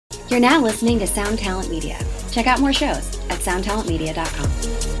You're now listening to Sound Talent Media. Check out more shows at soundtalentmedia.com.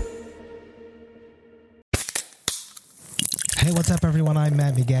 Hey, what's up, everyone? I'm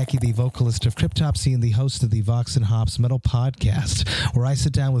Matt Migaki, the vocalist of Cryptopsy and the host of the Vox and Hops Metal Podcast, where I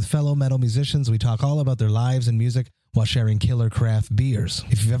sit down with fellow metal musicians. We talk all about their lives and music while sharing killer craft beers.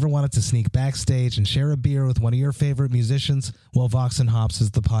 If you've ever wanted to sneak backstage and share a beer with one of your favorite musicians, well, Vox and Hops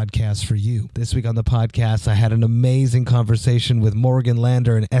is the podcast for you. This week on the podcast, I had an amazing conversation with Morgan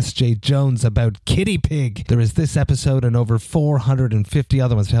Lander and S.J. Jones about Kitty Pig. There is this episode and over 450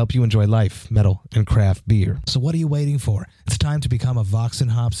 other ones to help you enjoy life, metal, and craft beer. So what are you waiting for? It's time to become a Vox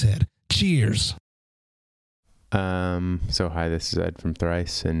and Hops head. Cheers! So hi, this is Ed from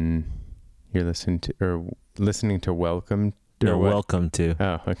Thrice, and you're listening to Welcome. Welcome to.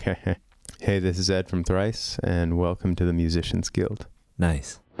 Oh, okay. Hey, this is Ed from Thrice, and welcome to the Musicians Guild.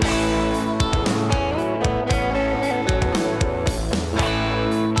 Nice.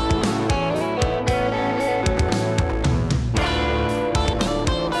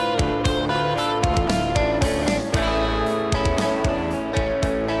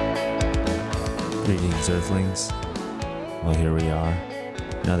 Greetings, Earthlings. Well, here we are.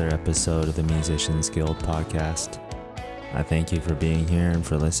 Another episode of the Musicians Guild podcast. I thank you for being here and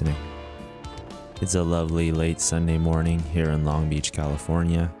for listening. It's a lovely late Sunday morning here in Long Beach,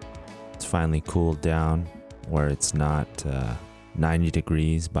 California. It's finally cooled down where it's not 90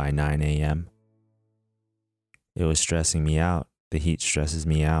 degrees by 9 a.m. It was stressing me out. The heat stresses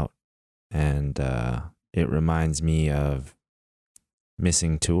me out. And it reminds me of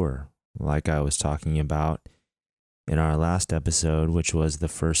missing tour, like I was talking about in our last episode, which was the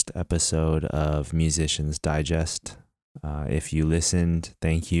first episode of Musicians Digest. If you listened,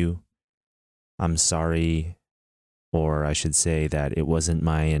 thank you. I'm sorry, or I should say that it wasn't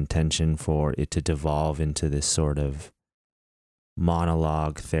my intention for it to devolve into this sort of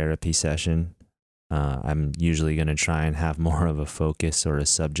monologue therapy session. I'm usually going to try and have more of a focus or a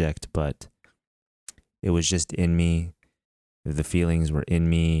subject, but it was just in me. The feelings were in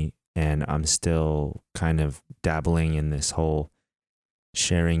me. And I'm still kind of dabbling in this whole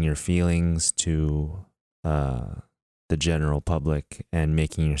sharing your feelings to the general public and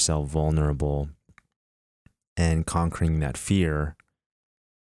making yourself vulnerable and conquering that fear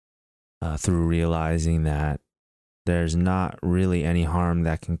through realizing that there's not really any harm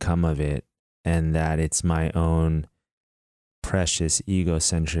that can come of it, and that it's my own precious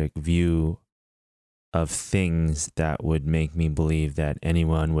egocentric view of things that would make me believe that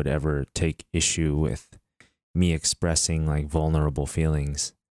anyone would ever take issue with me expressing like vulnerable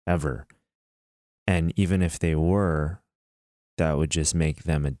feelings ever. And even if they were, that would just make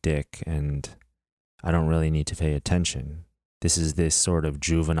them a dick, and I don't really need to pay attention. This is this sort of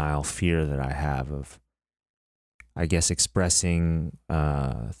juvenile fear that I have of, I guess, expressing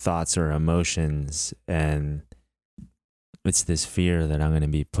thoughts or emotions, and it's this fear that I'm going to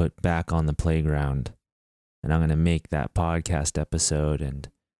be put back on the playground. And I'm going to make that podcast episode, and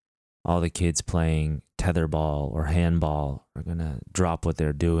all the kids playing tetherball or handball are going to drop what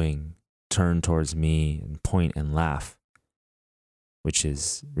they're doing, turn towards me, and point and laugh, which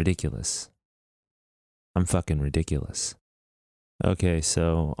is ridiculous. I'm fucking ridiculous. Okay,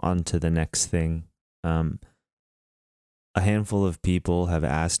 so on to the next thing. A handful of people have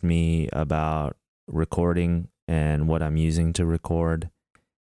asked me about recording and what I'm using to record,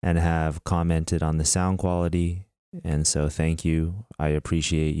 and have commented on the sound quality, and so thank you. I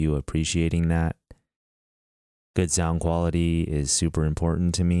appreciate you appreciating that. Good sound quality is super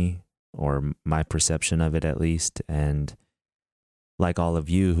important to me, or my perception of it at least, and like all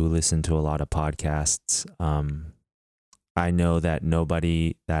of you who listen to a lot of podcasts, I know that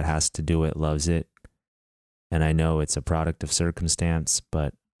nobody that has to do it loves it, and I know it's a product of circumstance,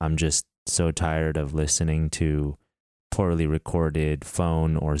 but I'm just so tired of listening to poorly recorded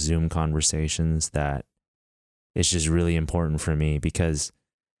phone or Zoom conversations that it's just really important for me, because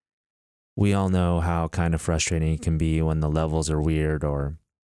we all know how kind of frustrating it can be when the levels are weird, or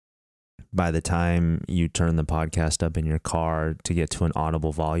by the time you turn the podcast up in your car to get to an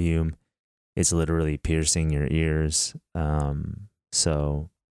audible volume, it's literally piercing your ears. So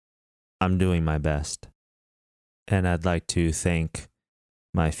I'm doing my best. And I'd like to thank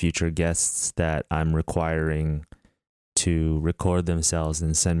my future guests that I'm requiring to record themselves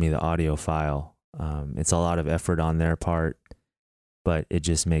and send me the audio file. It's a lot of effort on their part, but it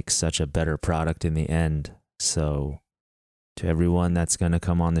just makes such a better product in the end. So to everyone that's going to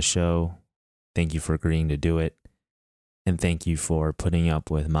come on the show, thank you for agreeing to do it. And thank you for putting up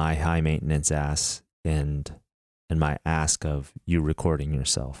with my high maintenance ass and my ask of you recording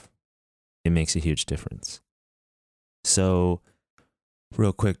yourself. It makes a huge difference. So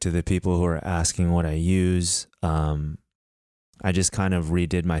Real quick to the people who are asking what I use, I just kind of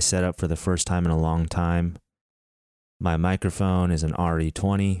redid my setup for the first time in a long time. My microphone is an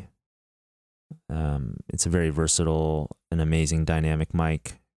RE20. It's a very versatile and amazing dynamic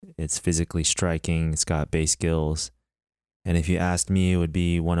mic. It's physically striking. It's got bass skills. And if you asked me, it would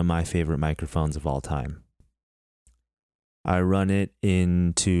be one of my favorite microphones of all time. I run it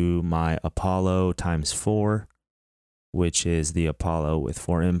into my Apollo x4, which is the Apollo with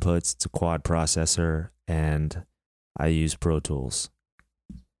 4 inputs. It's a quad processor, and I use Pro Tools.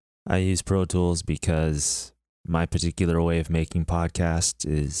 I use Pro Tools because my particular way of making podcasts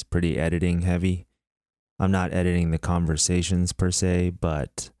is pretty editing heavy. I'm not editing the conversations per se,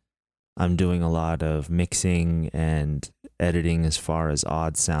 but I'm doing a lot of mixing and editing as far as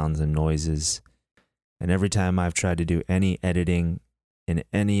odd sounds and noises. And every time I've tried to do any editing in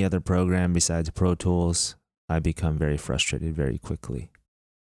any other program besides Pro Tools, I become very frustrated very quickly.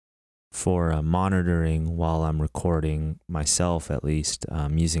 For monitoring while I'm recording, myself at least,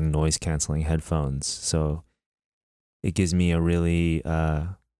 I'm using noise canceling headphones. So it gives me a really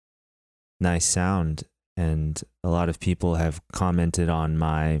nice sound. And a lot of people have commented on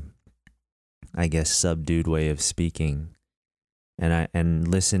my, I guess, subdued way of speaking. And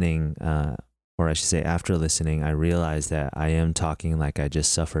listening, or I should say after listening, I realized that I am talking like I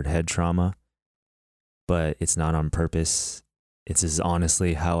just suffered head trauma, but it's not on purpose. It's just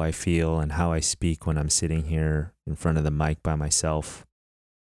honestly how I feel and how I speak when I'm sitting here in front of the mic by myself.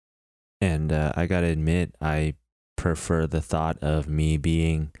 And I gotta admit, I prefer the thought of me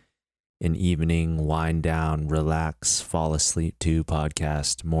being an evening wind down, relax, fall asleep to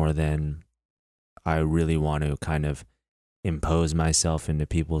podcast more than I really want to kind of impose myself into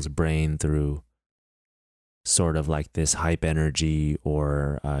people's brain through sort of like this hype energy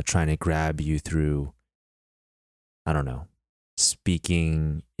or trying to grab you through, I don't know,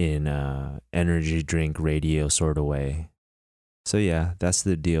 speaking in a energy drink radio sort of way. So yeah, that's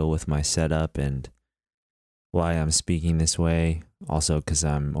the deal with my setup and why I'm speaking this way. Also because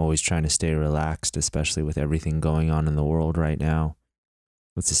I'm always trying to stay relaxed, especially with everything going on in the world right now.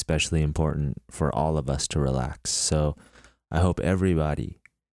 It's especially important for all of us to relax. So I hope everybody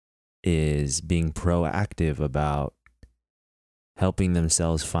is being proactive about helping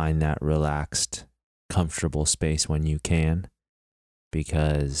themselves find that relaxed, comfortable space when you can,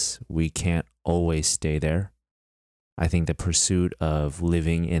 because we can't always stay there. I think the pursuit of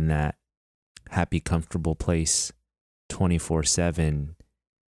living in that happy, comfortable place 24/7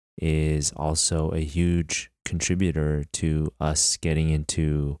 is also a huge contributor to us getting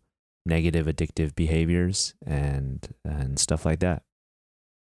into negative addictive behaviors and stuff like that.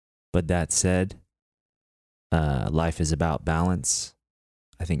 But that said, life is about balance.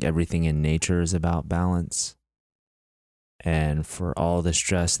 I think everything in nature is about balance. And for all the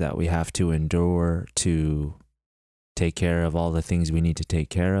stress that we have to endure to take care of all the things we need to take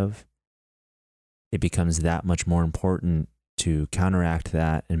care of, it becomes that much more important to counteract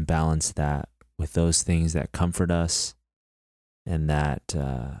that and balance that with those things that comfort us and that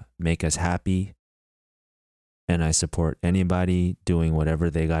make us happy. And I support anybody doing whatever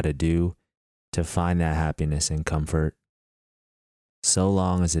they got to do to find that happiness and comfort, so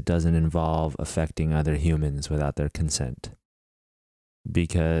long as it doesn't involve affecting other humans without their consent.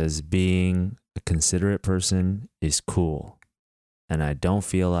 Because being a considerate person is cool. And I don't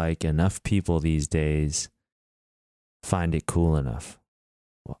feel like enough people these days find it cool enough.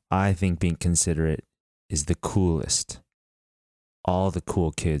 Well, I think being considerate is the coolest. All the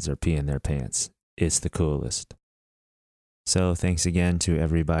cool kids are peeing their pants. It's the coolest. So thanks again to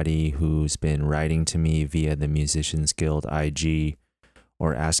everybody who's been writing to me via the Musicians Guild IG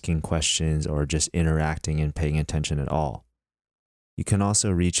or asking questions or just interacting and paying attention at all. You can also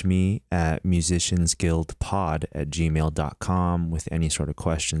reach me at musiciansguildpod@gmail.com with any sort of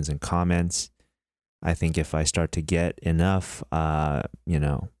questions and comments. I think if I start to get enough, I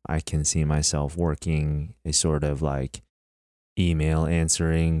can see myself working a sort of like email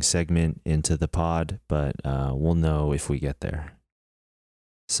answering segment into the pod, but we'll know if we get there.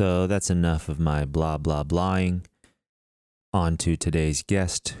 So that's enough of my blah, blah, blahing. On to today's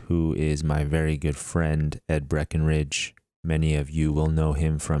guest, who is my very good friend, Ed Breckenridge. Many of you will know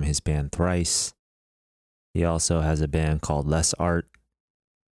him from his band Thrice. He also has a band called Less Art,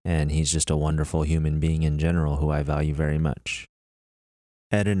 and he's just a wonderful human being in general who I value very much.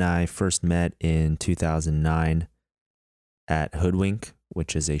 Ed and I first met in 2009 at Hoodwink,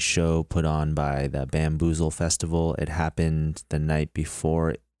 which is a show put on by the Bamboozle Festival. It happened the night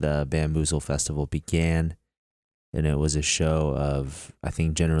before the Bamboozle Festival began, and it was a show of, I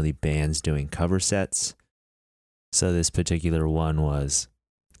think, generally bands doing cover sets. So this particular one was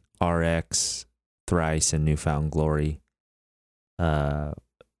RX, Thrice, and Newfound Glory.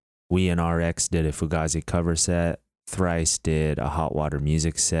 We and RX did a Fugazi cover set. Thrice did a Hot Water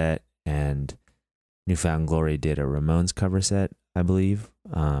music set, and Newfound Glory did a Ramones cover set, I believe.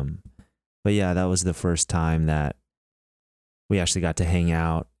 But yeah, that was the first time that we actually got to hang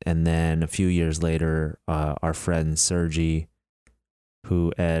out. And then a few years later, our friend Sergi,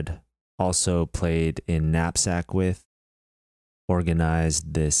 who Ed also played in Knapsack with,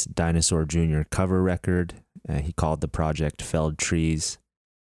 organized this Dinosaur Jr. cover record. He called the project Felled Trees.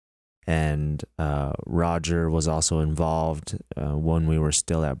 And Roger was also involved when we were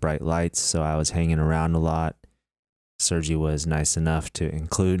still at Bright Lights, so I was hanging around a lot. Sergi was nice enough to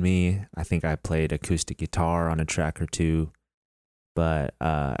include me. I think I played acoustic guitar on a track or two. But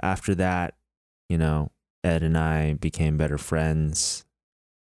after that, you know, Ed and I became better friends,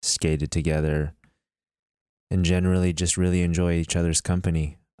 skated together, and generally just really enjoy each other's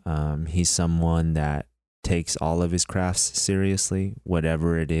company. He's someone that takes all of his crafts seriously,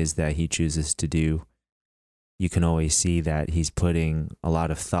 whatever it is that he chooses to do. You can always see that he's putting a lot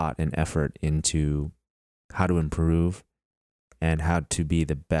of thought and effort into how to improve and how to be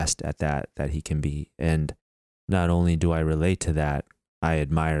the best at that he can be. And not only do I relate to that, I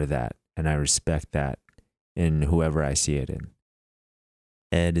admire that and I respect that in whoever I see it in.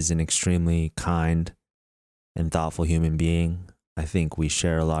 Ed is an extremely kind and thoughtful human being. I think we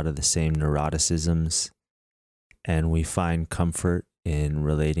share a lot of the same neuroticisms, and we find comfort in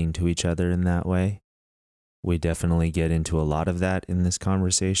relating to each other in that way. We definitely get into a lot of that in this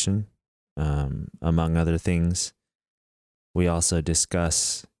conversation. Among other things, we also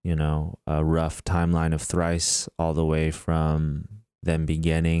discuss, you know, a rough timeline of Thrice all the way from them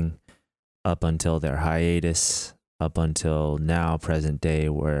beginning up until their hiatus, up until now, present day,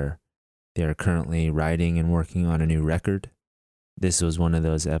 where they're currently writing and working on a new record. This was one of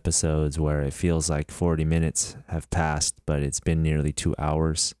those episodes where it feels like 40 minutes have passed, but it's been nearly 2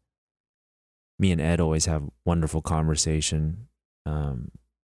 hours. Me and Ed always have wonderful conversation.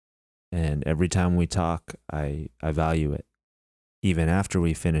 And every time we talk, I value it. Even after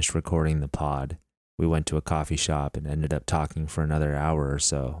we finished recording the pod, we went to a coffee shop and ended up talking for another hour or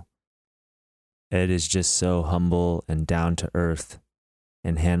so. Ed is just so humble and down to earth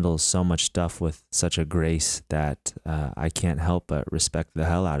and handles so much stuff with such a grace that I can't help but respect the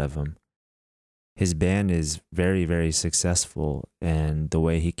hell out of him. His band is very, very successful, and the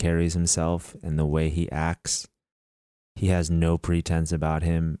way he carries himself and the way he acts, he has no pretense about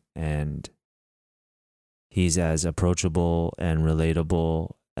him, and he's as approachable and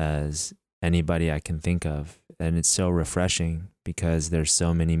relatable as anybody I can think of. And it's so refreshing because there's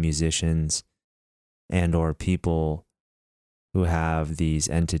so many musicians and or people who have these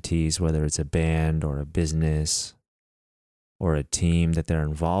entities, whether it's a band or a business or a team that they're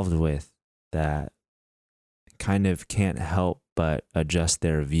involved with, that kind of can't help but adjust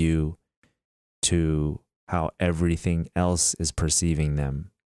their view to how everything else is perceiving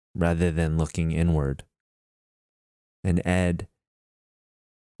them rather than looking inward. And Ed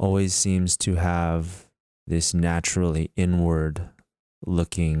always seems to have this naturally inward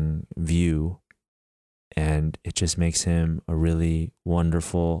looking view, and it just makes him a really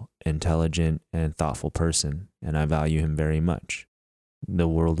wonderful, intelligent, and thoughtful person, and I value him very much. The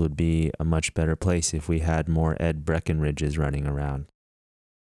world would be a much better place if we had more Ed Breckenridges running around.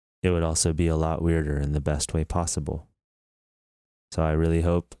 It would also be a lot weirder in the best way possible. So I really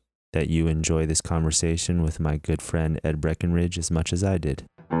hope that you enjoy this conversation with my good friend Ed Breckenridge as much as I did.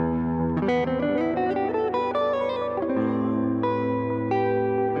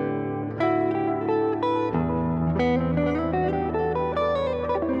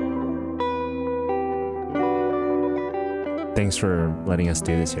 Thanks for letting us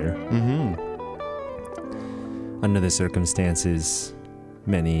do this here. Under the circumstances,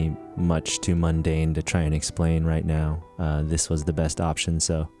 many much too mundane to try and explain right now, this was the best option.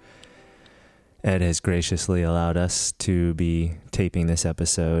 So Ed has graciously allowed us to be taping this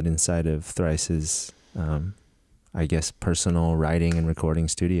episode inside of Thrice's, I guess, personal writing and recording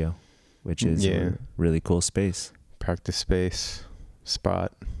studio, which is a really cool space. Practice space,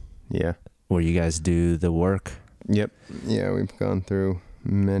 spot. Yeah. Where you guys do the work. Yep. Yeah, we've gone through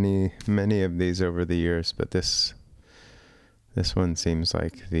many of these over the years, but this one seems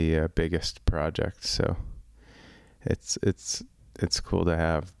like the biggest project. So it's cool to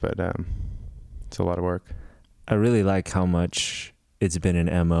have, but it's a lot of work. I really like how much it's been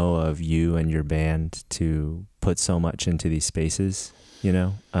an MO of you and your band to put so much into these spaces, you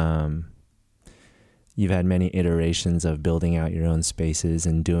know? You've had many iterations of building out your own spaces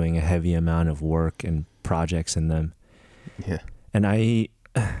and doing a heavy amount of work and projects in them. Yeah. And I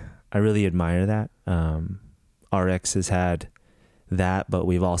really admire that. RX has had that, but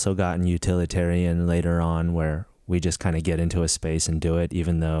we've also gotten utilitarian later on, where we just kind of get into a space and do it,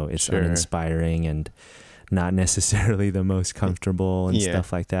 even though it's uninspiring and not necessarily the most comfortable and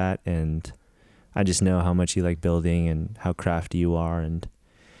stuff like that. And I just know how much you like building and how crafty you are, and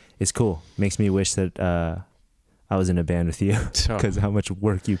it's cool. Makes me wish that I was in a band with you, because how much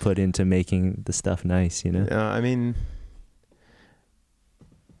work you put into making the stuff nice, you know? I mean,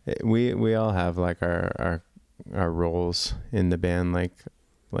 we all have like our roles in the band. Like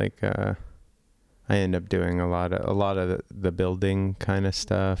I end up doing a lot of the building kind of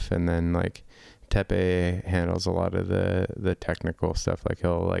stuff, and then like Tepe handles a lot of the technical stuff. Like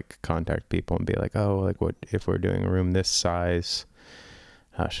he'll like contact people and be like, oh, like what if we're doing a room this size,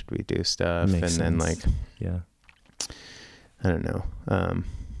 how should we do stuff? Makes and sense. Then yeah, I don't know. I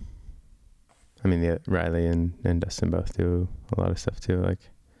mean, Riley and Dustin both do a lot of stuff too. Like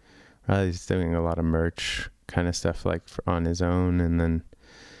Riley's doing a lot of merch kind of stuff like on his own, and then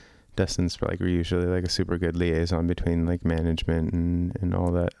Dustin's like usually like a super good liaison between like management and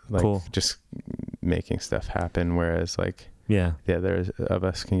all that, like cool. Just making stuff happen, whereas like the others of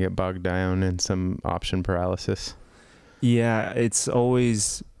us can get bogged down in some option paralysis. Yeah, it's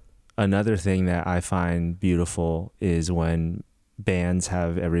always another thing that I find beautiful is when bands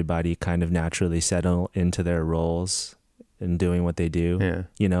have everybody kind of naturally settle into their roles and doing what they do. Yeah.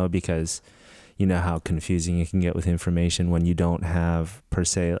 You know, because you know how confusing it can get with information when you don't have per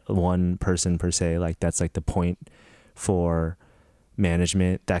se one person per se, like that's like the point for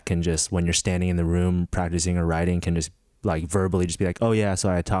management that can just, when you're standing in the room practicing or writing, can just like verbally just be like, oh yeah,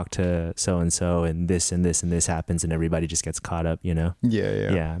 so I talked to so and so and this and this and this happens, and everybody just gets caught up, you know?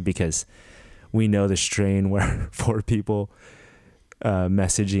 Yeah, because we know the strain where for people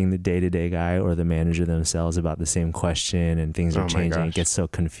messaging the day-to-day guy or the manager themselves about the same question, and things are changing. It gets so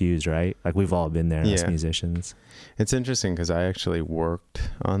confused, right? Like we've all been there as musicians. It's interesting because I actually worked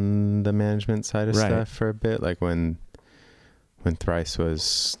on the management side of stuff for a bit, like when Thrice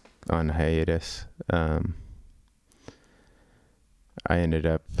was on hiatus. I ended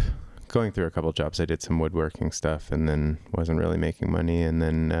up going through a couple jobs. I did some woodworking stuff and then wasn't really making money, and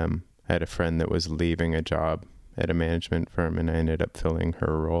then I had a friend that was leaving a job at a management firm, and I ended up filling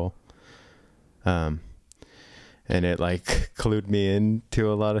her role. And it like clued me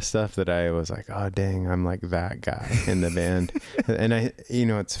into a lot of stuff that I was like, oh dang, I'm like that guy in the band. And I, you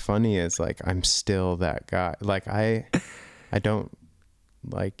know, what's funny is like, I'm still that guy. Like I don't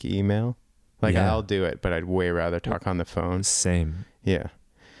like email. Like I'll do it, but I'd way rather talk on the phone. Same. Yeah.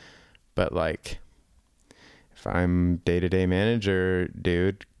 But like, if I'm day-to-day manager,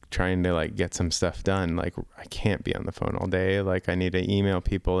 dude, trying to like get some stuff done, like I can't be on the phone all day. Like I need to email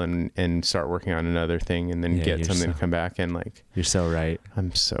people and start working on another thing, and then get something to come back. And like, you're so right.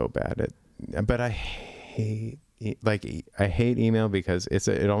 I'm so bad at, but I hate email because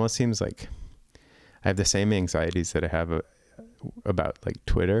it almost seems like I have the same anxieties that I have about like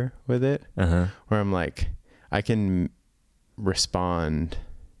Twitter with it, where I'm like, I can respond,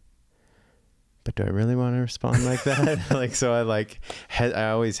 but do I really want to respond like that? Like, so I like, I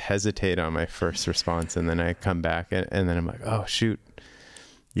always hesitate on my first response, and then I come back and then I'm like, oh shoot,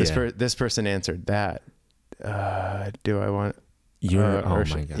 this person answered that. Do I want? Oh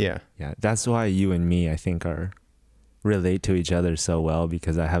my God. Yeah. That's why you and me, I think, relate to each other so well,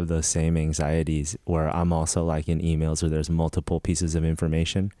 because I have those same anxieties where I'm also like in emails where there's multiple pieces of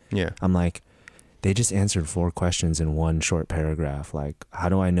information. Yeah. I'm like, they just answered 4 questions in one short paragraph. Like, how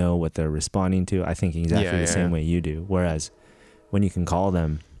do I know what they're responding to? I think exactly the same way you do. Whereas when you can call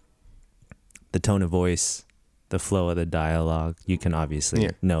them, the tone of voice, the flow of the dialogue, you can obviously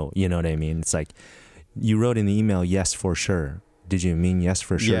know, you know what I mean? It's like, you wrote in the email, yes, for sure. Did you mean yes,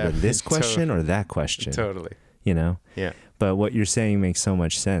 for sure to this question or that question? Totally. You know? Yeah. But what you're saying makes so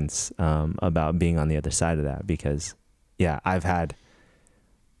much sense about being on the other side of that, because I've had,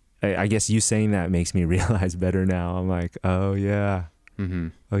 I guess you saying that makes me realize better now. I'm like, oh yeah. Mm-hmm.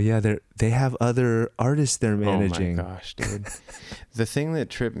 Oh yeah, they have other artists they're managing. Oh my gosh, dude. The thing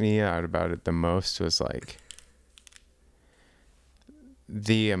that tripped me out about it the most was like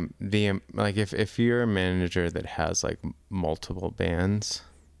the like if you're a manager that has like multiple bands,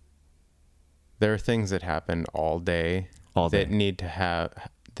 there are things that happen all day that need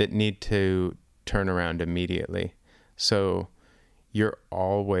to turn around immediately. So you're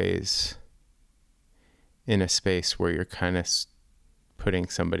always in a space where you're kind of putting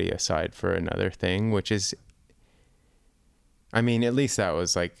somebody aside for another thing, which is, I mean, at least that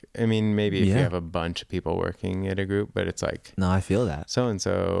was like, I mean, maybe if you have a bunch of people working at a group, but it's like, no, I feel that.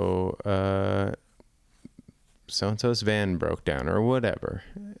 So-and-so, so-and-so's van broke down or whatever.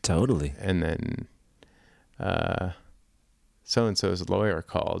 Totally. And then so-and-so's lawyer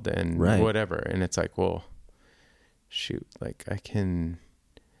called and Right. whatever. And it's like, well, shoot, like I can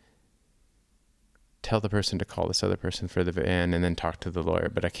tell the person to call this other person for the van and then talk to the lawyer,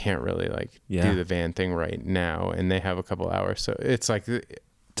 but I can't really like do the van thing right now. And they have a couple hours. So it's like,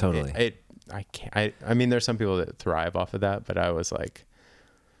 Totally. I mean, there's some people that thrive off of that, but I was like,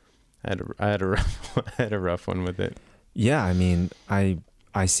 I had a rough one with it. Yeah. I mean,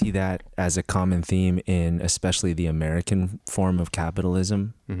 I see that as a common theme in especially the American form of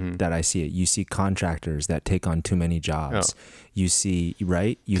capitalism that I see it. You see contractors that take on too many jobs. You see,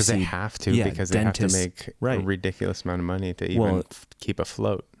 right? Because they have to, because dentists, they have to make a ridiculous amount of money to even keep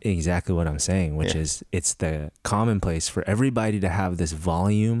afloat. Exactly what I'm saying, which is it's the commonplace for everybody to have this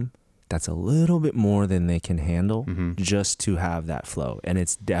volume that's a little bit more than they can handle just to have that flow. And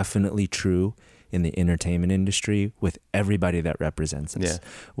it's definitely true in the entertainment industry with everybody that represents us,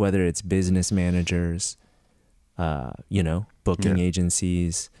 whether it's business managers, booking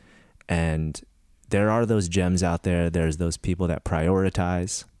agencies. And there are those gems out there. There's those people that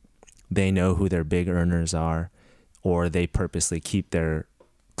prioritize. They know who their big earners are, or they purposely keep their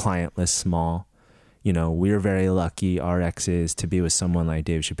client list small. We're very lucky, RX is, to be with someone like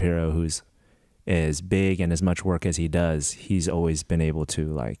Dave Shapiro, who's as big and as much work as he does. He's always been able to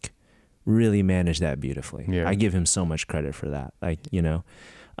like really manage that beautifully. I give him so much credit for that.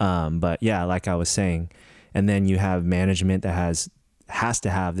 But yeah, like I was saying, and then you have management that has to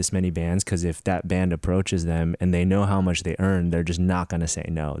have this many bands, because if that band approaches them and they know how much they earn, they're just not going to say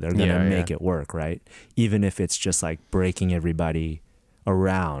no. They're going to make it work, right? Even if it's just like breaking everybody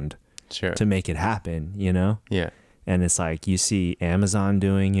around to make it happen, Yeah. And it's like you see Amazon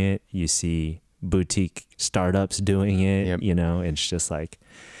doing it, you see boutique startups doing it, it's just like,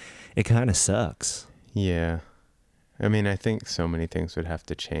 it kind of sucks. Yeah. I mean, I think so many things would have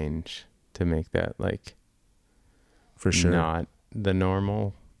to change to make that like, for sure, not the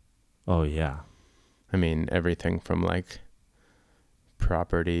normal. Oh yeah. I mean, everything from like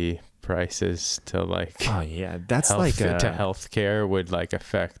property prices to like, oh yeah, that's to healthcare would like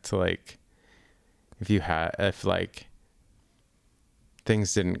affect like, if like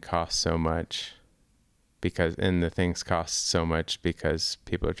things didn't cost so much. And the things cost so much because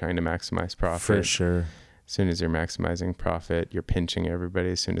people are trying to maximize profit. For sure. As soon as you're maximizing profit, you're pinching everybody.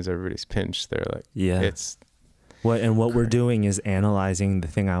 As soon as everybody's pinched, they're like, what we're doing is analyzing the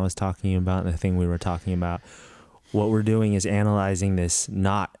thing I was talking about and the thing we were talking about. What we're doing is analyzing this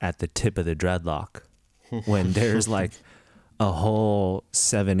not at the tip of the dreadlock, when there's like a whole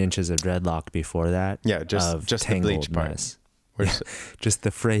 7 inches of dreadlock before that. Yeah, just the bleach part. Just the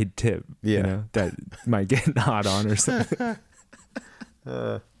frayed tip, that might get gnawed on or something.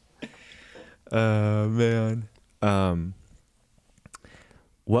 Man.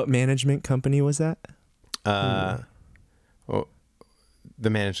 What management company was that? Well, the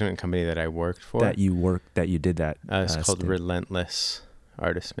management company that I worked for. That you did that. It's called Relentless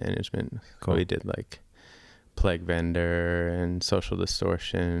Artist Management. Cool. We did like Plague Vendor and Social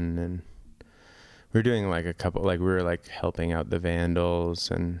Distortion, and we were doing like a couple, like we were like helping out the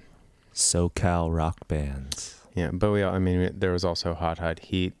Vandals and SoCal rock bands. Yeah, but there was also Hot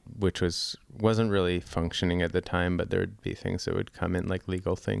Heat, which wasn't really functioning at the time, but there would be things that would come in, like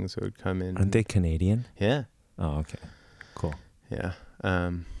legal things that would come in. Aren't they Canadian? Yeah. Oh, okay. Cool. Yeah.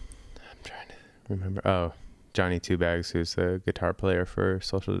 I'm trying to remember. Oh, Johnny Two Bags, who's the guitar player for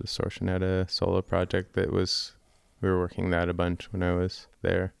Social Distortion, had a solo project we were working that a bunch when I was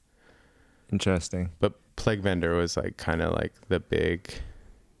there. Interesting. But Plague Vendor was like kind of like the big,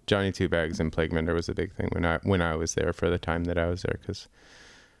 Johnny Two Bags and Plague Vendor was a big thing when I was there, for the time that I was there, because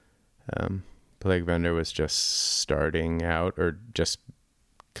Plague Vendor was just starting out, or just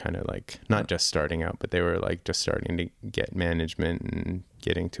kind of like not just starting out, but they were like just starting to get management and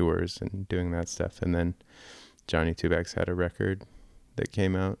getting tours and doing that stuff. And then Johnny Two Bags had a record that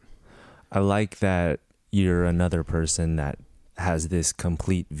came out. I like that you're another person that has this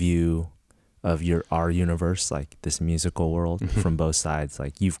complete view of our universe, like this musical world, from both sides.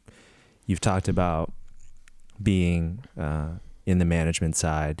 Like you've talked about being in the management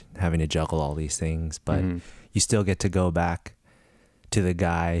side, having to juggle all these things, but you still get to go back to the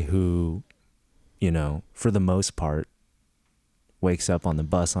guy who, for the most part, wakes up on the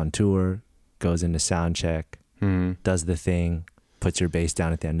bus on tour, goes into sound check, does the thing, puts your bass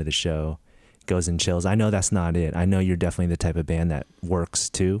down at the end of the show, goes and chills. I know that's not it. I know you're definitely the type of band that works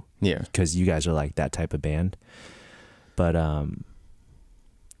too. Yeah. Because you guys are like that type of band. But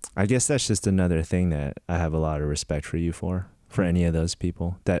I guess that's just another thing that I have a lot of respect for you for any of those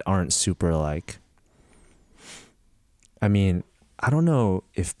people that aren't super like I mean, I don't know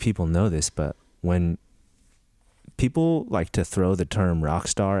if people know this, but when people like to throw the term rock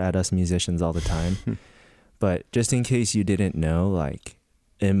star at us musicians all the time, but just in case you didn't know, like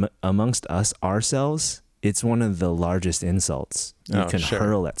amongst us ourselves, it's one of the largest insults you can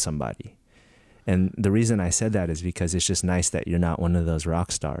hurl at somebody. And the reason I said that is because it's just nice that you're not one of those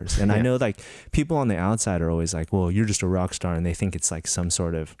rock stars. And I know like people on the outside are always like, well, you're just a rock star. And they think it's like some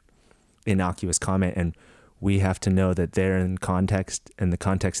sort of innocuous comment. And we have to know that they're in context, and the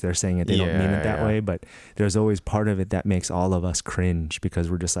context they're saying it, they don't mean it that way. But there's always part of it that makes all of us cringe,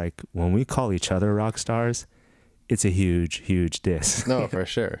 because we're just like, when we call each other rock stars, it's a huge, huge diss. No, for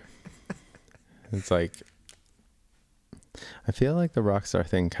sure. It's like, I feel like the rock star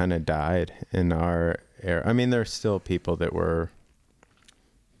thing kind of died in our era. I mean, there's still people that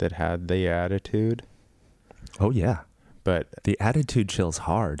had the attitude. Oh yeah. But the attitude chills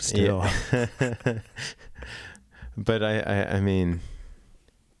hard still. Yeah. But I mean,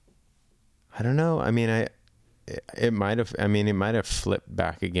 I don't know. I mean, it might have flipped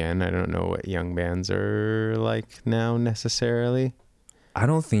back again. I don't know what young bands are like now necessarily. I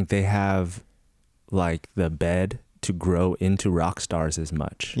don't think they have like the bed to grow into rock stars as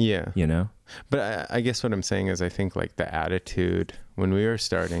much. Yeah. You know? But I guess what I'm saying is, I think like the attitude when we were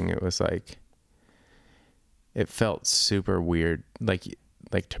starting, it was like, it felt super weird. Like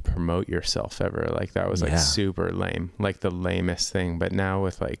to promote yourself ever. Like that was like super lame, like the lamest thing. But now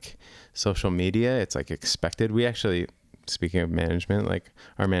with like social media, it's like expected. We actually, speaking of management, like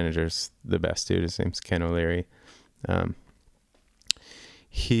our manager's the best dude. His name's Ken O'Leary.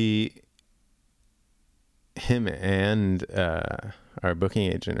 Him and our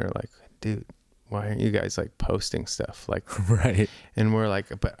booking agent are like, dude, why aren't you guys like posting stuff? Like, right. And we're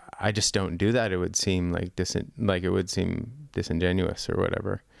like, but I just don't do that. It would seem like it would seem disingenuous or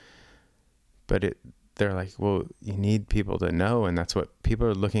whatever. But they're like, well, you need people to know, and that's what people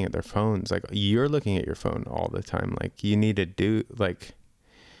are looking at their phones. Like, you're looking at your phone all the time. Like, you need to do like.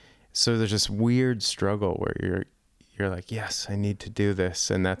 So there's this weird struggle where you're like, yes, I need to do this,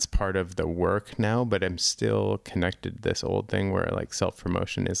 and that's part of the work now, but I'm still connected to this old thing where like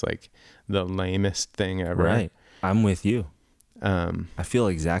self-promotion is like the lamest thing ever. Right. I'm with you. I feel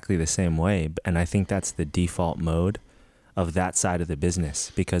exactly the same way, and I think that's the default mode of that side of the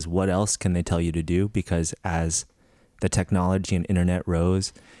business, because what else can they tell you to do? Because as the technology and internet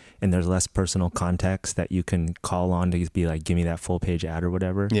rose, and there's less personal context that you can call on to be like, give me that full page ad or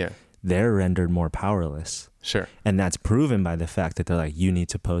whatever. Yeah. They're rendered more powerless. Sure. And that's proven by the fact that they're like, you need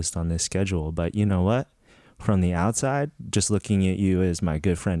to post on this schedule. But you know what? From the outside, just looking at you as my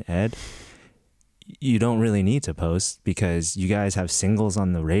good friend Ed, you don't really need to post, because you guys have singles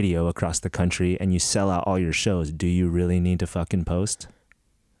on the radio across the country and you sell out all your shows. Do you really need to fucking post?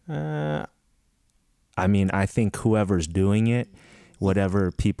 I mean, I think whoever's doing it,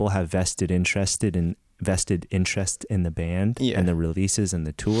 whatever people have vested interest in the band and the releases and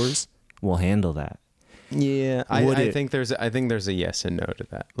the tours, will handle that. Yeah, I think there's a yes and no to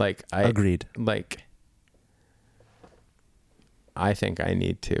that. Like, agreed. Like, I think I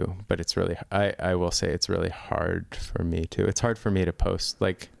need to, but it's really, I will say it's really hard for me to. It's hard for me to post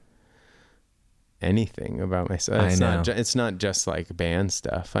like anything about myself. It's not just like band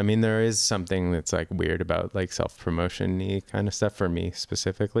stuff. I mean, there is something that's like weird about like self-promotion-y kind of stuff for me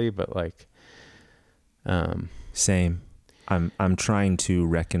specifically, but like, same. I'm trying to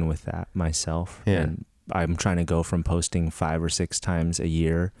reckon with that myself. Yeah. And I'm trying to go from posting 5 or 6 times a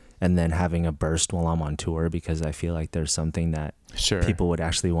year and then having a burst while I'm on tour, because I feel like there's something that people would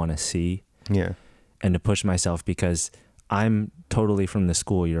actually want to see. Yeah. And to push myself, because I'm totally from the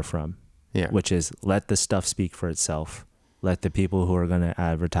school you're from. Yeah. Which is, let the stuff speak for itself. Let the people who are going to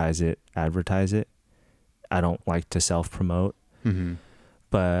advertise it. I don't like to self-promote. Mm-hmm.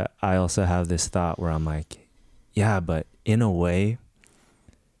 But I also have this thought where I'm like, yeah, but in a way,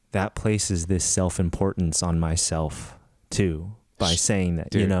 that places this self-importance on myself too, by saying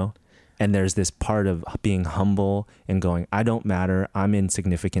that, you know, and there's this part of being humble and going, I don't matter, I'm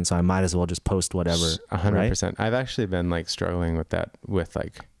insignificant, so I might as well just post whatever. 100%. Right? I've actually been like struggling with that, with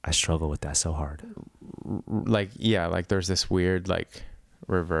like, I struggle with that so hard. Like, yeah, like there's this weird like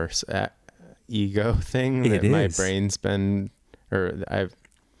reverse ego thing that my brain's been, or I've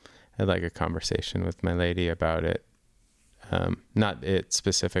had like a conversation with my lady about it. Not it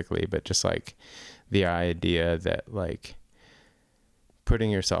specifically, but just like the idea that like putting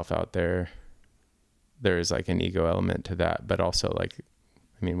yourself out there, there is like an ego element to that, but also like,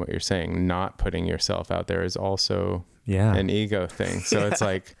 I mean, what you're saying, not putting yourself out there is also an ego thing. So it's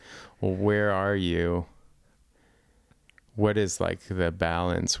like, well, where are you? What is like the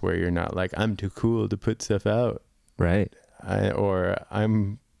balance where you're not like, I'm too cool to put stuff out, Right. Or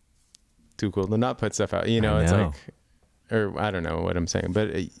I'm too cool to not put stuff out. You know, it's like, or I don't know what I'm saying, but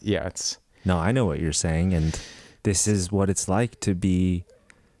yeah, it's. No, I know what you're saying. And this is what it's like to be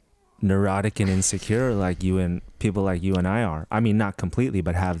neurotic and insecure like you and people like you and I are. I mean, not completely,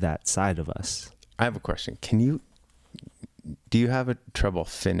 but have that side of us. I have a question. Do you have trouble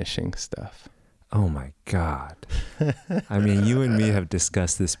finishing stuff? Oh my God. I mean, you and me have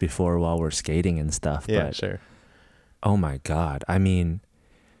discussed this before while we're skating and stuff. Yeah, but, sure. Oh my God. I mean,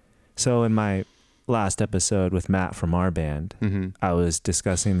 so in my last episode with Matt from our band, I was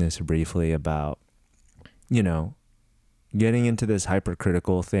discussing this briefly about, you know, getting into this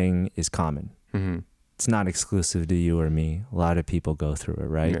hypercritical thing is common. It's not exclusive to you or me. A lot of people go through it,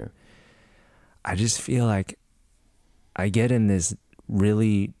 right? Yeah. I just feel like I get in this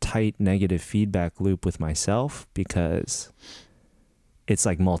really tight negative feedback loop with myself because it's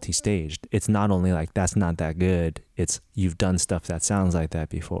like multi-staged. It's not only like, that's not that good. It's you've done stuff that sounds like that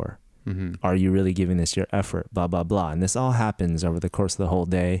before. Are you really giving this your effort? Blah, blah, blah. And this all happens over the course of the whole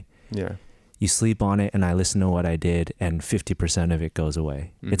day. Yeah. You sleep on it and I listen to what I did and 50% of it goes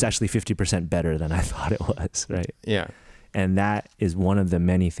away. It's actually 50% better than I thought it was, right? Yeah. And that is one of the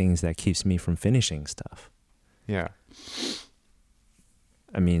many things that keeps me from finishing stuff. Yeah.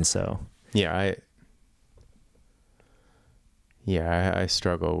 I mean, so. Yeah, I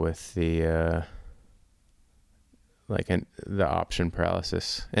struggle with the the option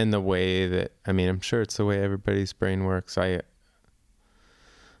paralysis and the way that, I mean, I'm sure it's the way everybody's brain works. I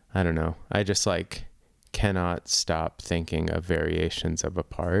don't know. I just like cannot stop thinking of variations of a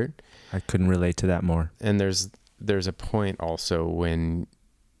part. I couldn't relate to that more. And there's a point also when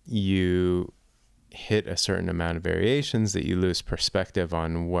you hit a certain amount of variations that you lose perspective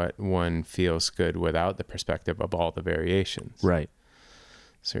on what one feels good without the perspective of all the variations. Right.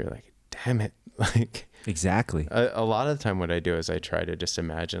 So you're like, damn it. Like, exactly. A lot of the time what I do is I try to just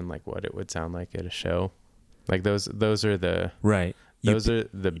imagine like what it would sound like at a show. Like those are the, right. Those are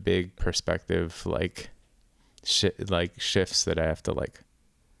the big perspective, like shifts that I have to like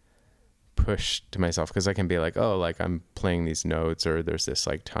push to myself. Cause I can be like, oh, like I'm playing these notes or there's this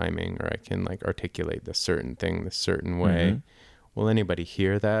like timing, or I can like articulate this certain thing, this certain way. Will anybody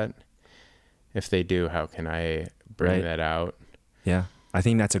hear that? If they do, how can I bring that out? Yeah. I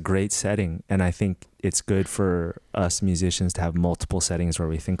think that's a great setting. And I think it's good for us musicians to have multiple settings where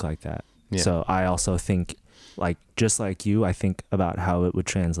we think like that. Yeah. So I also think, like, just like you, I think about how it would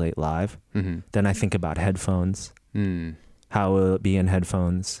translate live. Then I think about headphones. How will it be in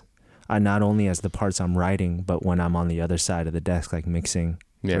headphones? Not only as the parts I'm writing, but when I'm on the other side of the desk, like mixing,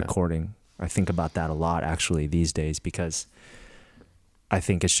 recording. I think about that a lot actually these days, because I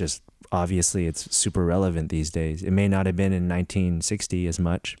think it's just, obviously it's super relevant these days. It may not have been in 1960 as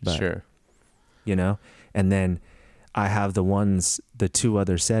much, but sure. You know, and then I have the two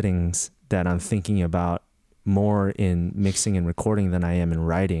other settings that I'm thinking about more in mixing and recording than I am in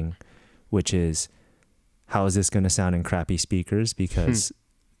writing, which is, how is this going to sound in crappy speakers? Because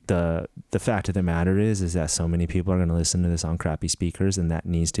the fact of the matter is that so many people are going to listen to this on crappy speakers, and that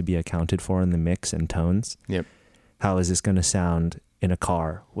needs to be accounted for in the mix and tones. Yep. How is this going to sound in a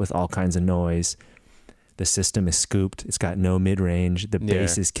car with all kinds of noise? The system is scooped. It's got no mid-range. The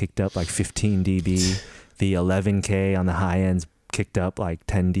bass is kicked up like 15 dB. The 11K on the high end's kicked up like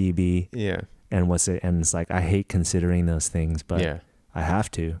 10 dB. Yeah. And and it's like, I hate considering those things, but I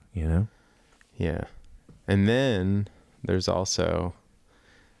have to, you know? Yeah. And then there's also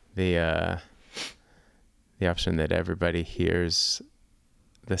the option that everybody hears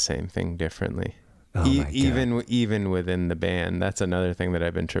the same thing differently. Oh my God. Even within the band. That's another thing that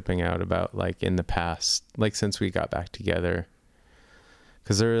I've been tripping out about, like in the past, like since we got back together,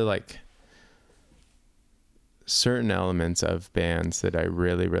 because there are like certain elements of bands that I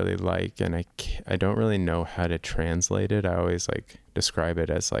really, really like, and I don't really know how to translate it. I always like describe it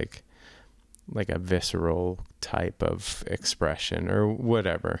as like a visceral type of expression or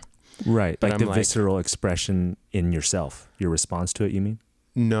whatever. Right. But like the visceral expression in yourself, your response to it, you mean?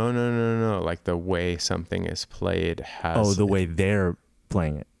 No. Like the way something is played has... Oh, the way they're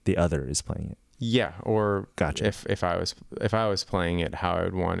playing it. The other is playing it. Yeah. Or gotcha. If I was playing it, how I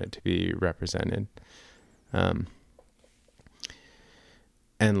would want it to be represented. And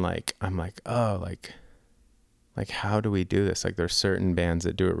like, I'm like, oh, like how do we do this? Like there's certain bands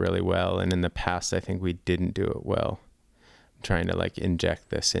that do it really well. And in the past, I think we didn't do it well. I'm trying to like inject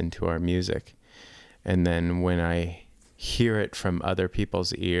this into our music. And then when I hear it from other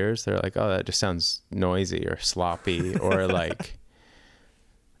people's ears, they're like, oh, that just sounds noisy or sloppy or like,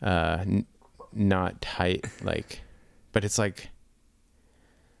 not tight. Like, but it's like,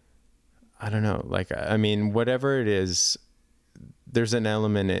 I don't know, like, I mean, whatever it is, there's an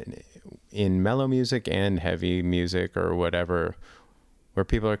element in mellow music and heavy music or whatever where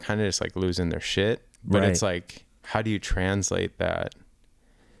people are kind of just like losing their shit, but it's like, how do you translate that?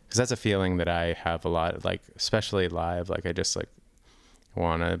 Because that's a feeling that I have a lot, like, especially live, like I just like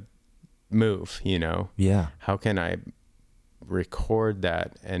want to move, you know? Yeah. How can I record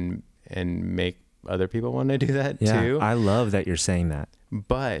that and make other people want to do that too? I love that you're saying that.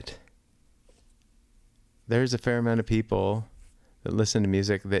 But there's a fair amount of people that listen to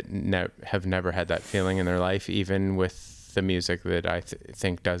music that have never had that feeling in their life, even with the music that I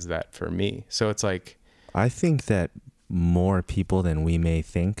think does that for me. So it's like, I think that more people than we may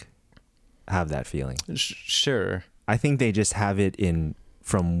think have that feeling. Sure. I think they just have it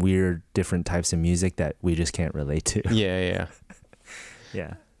from weird different types of music that we just can't relate to. Yeah.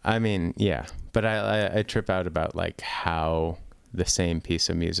 Yeah. I mean, yeah, but I trip out about like how the same piece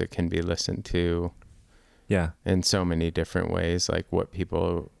of music can be listened to in so many different ways, like what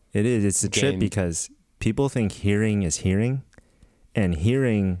people it's a trip because people think hearing is hearing, and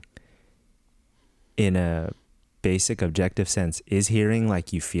hearing in a basic objective sense is hearing,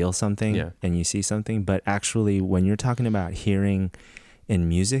 like you feel something and you see something, but actually when you're talking about hearing in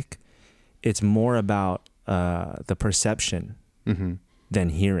music, it's more about the perception than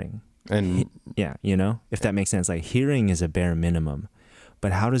hearing. And you know, if that makes sense. Like hearing is a bare minimum,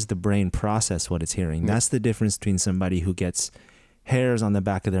 but how does the brain process what it's hearing? That's the difference between somebody who gets hairs on the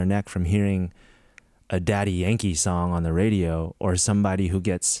back of their neck from hearing a Daddy Yankee song on the radio, or somebody who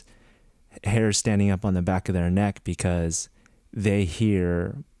gets hairs standing up on the back of their neck because they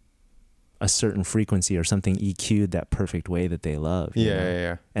hear a certain frequency or something EQ'd that perfect way that they love.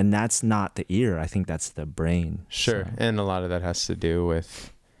 Yeah. And that's not the ear. I think that's the brain. Sure. So. And a lot of that has to do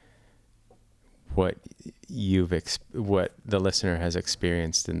with what what the listener has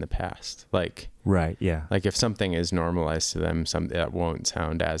experienced in the past. Like, right. Yeah. Like if something is normalized to them, that won't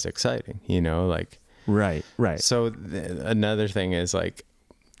sound as exciting, you know, like, right. So another thing is like,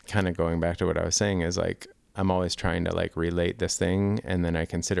 kind of going back to what I was saying is like, I'm always trying to like relate this thing, and then I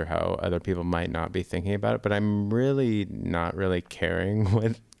consider how other people might not be thinking about it, but I'm really not really caring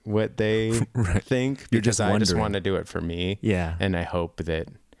what they think, because I just want to do it for me. Yeah. And I hope that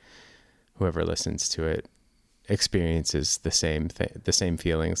whoever listens to it experiences the same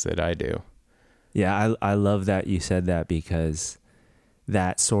feelings that I do. Yeah. I love that you said that, because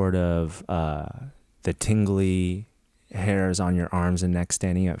that sort of, the tingly hairs on your arms and neck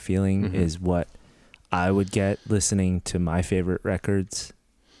standing up feeling is what I would get listening to my favorite records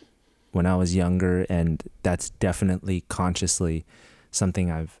when I was younger. And that's definitely consciously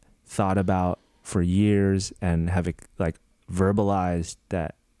something I've thought about for years and have like verbalized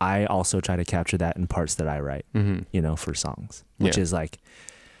that I also try to capture that in parts that I write, you know, for songs, which is like,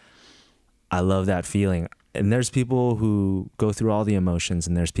 I love that feeling. And there's people who go through all the emotions,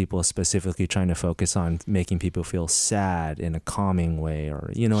 and there's people specifically trying to focus on making people feel sad in a calming way,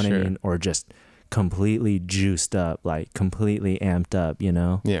 or, you know what I mean? Or just completely juiced up, like completely amped up, you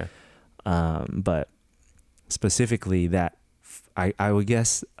know? Yeah. But specifically that, I would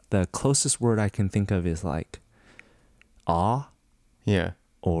guess the closest word I can think of is like awe. Yeah.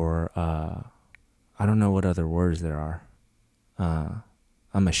 Or, I don't know what other words there are.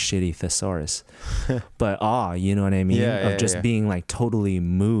 I'm a shitty thesaurus, but awe, you know what I mean? Of just being like totally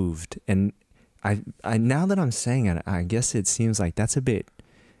moved. And I now that I'm saying it, I guess it seems like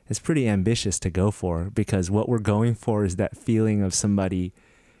it's pretty ambitious to go for, because what we're going for is that feeling of somebody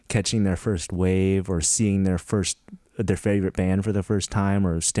catching their first wave, or seeing their favorite band for the first time,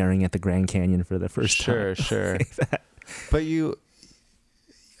 or staring at the Grand Canyon for the first time. Sure. Like but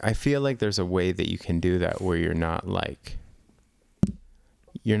I feel like there's a way that you can do that where you're not like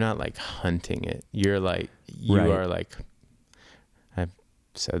hunting it. You're like, are like, I've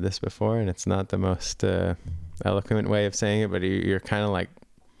said this before and it's not the most eloquent way of saying it, but you're kind of like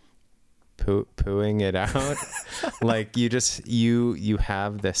pooing it out. Like you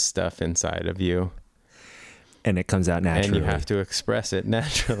have this stuff inside of you, and it comes out naturally, and you have to express it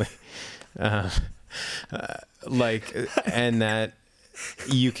naturally. And that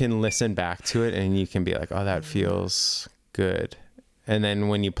you can listen back to it and you can be like, oh, that feels good. And then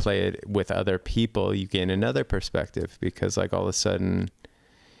when you play it with other people, you gain another perspective, because like all of a sudden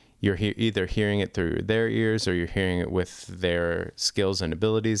you're either hearing it through their ears, or you're hearing it with their skills and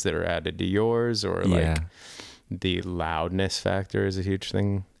abilities that are added to yours, or like the loudness factor is a huge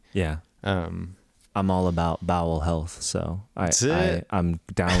thing. Yeah. I'm all about bowel health, so I'm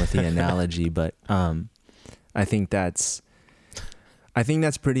down with the analogy, but I think that's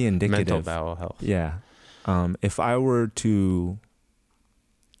pretty indicative. Mental bowel health. Yeah. If I were to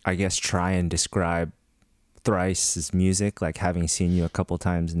I guess, try and describe Thrice's music, like having seen you a couple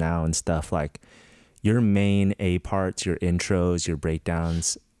times now and stuff, like your main A parts, your intros, your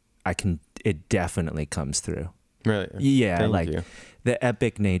breakdowns, it definitely comes through. Really? Yeah. Thank like you. The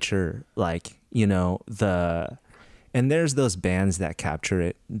epic nature, like, you know, and there's those bands that capture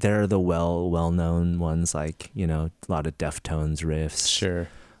it. They're the well-known ones, like, you know, a lot of Deftones riffs. Sure.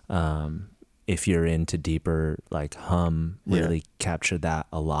 If you're into deeper, like Hum really captured that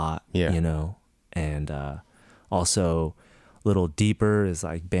a lot, you know, and also a little deeper is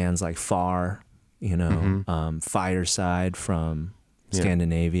like bands like Far, you know, Fireside from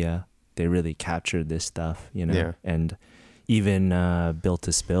Scandinavia. They really captured this stuff, you know, and even Built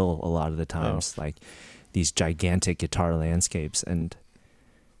to Spill a lot of the times, like these gigantic guitar landscapes. And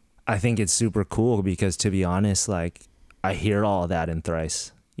I think it's super cool because, to be honest, like I hear all that in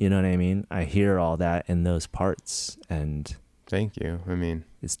Thrice. You know what I mean? I hear all that in those parts, and thank you. I mean,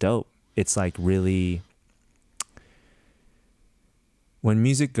 it's dope. It's like really, when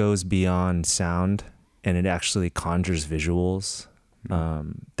music goes beyond sound and it actually conjures visuals,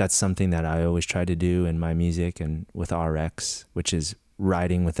 that's something that I always try to do in my music and with RX, which is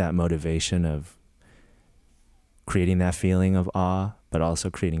riding with that motivation of creating that feeling of awe, but also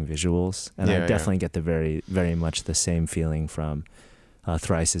creating visuals. And I definitely get the very, very much the same feeling from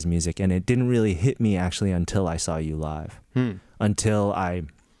Thrice's music. And it didn't really hit me actually until I saw you live.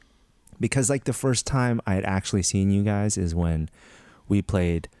 Because like the first time I had actually seen you guys is when we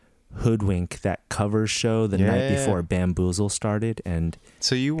played Hoodwink, that cover show the night before Bamboozle started. And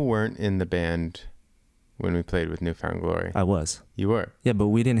so you weren't in the band when we played with Newfound Glory? I was. You were? Yeah, but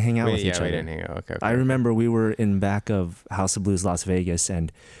we didn't hang out with each other. We didn't hang out. Okay. I remember we were in back of House of Blues Las Vegas,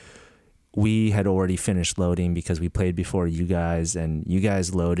 and we had already finished loading because we played before you guys, and you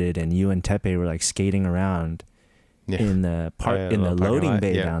guys loaded, and you and Tepe were like skating around in the in the loading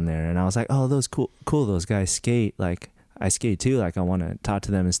bay down there. And I was like, oh, those cool, those guys skate. Like, I skate too. Like, I want to talk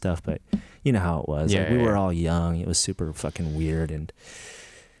to them and stuff, but you know how it was. Like, we were all young. It was super fucking weird. And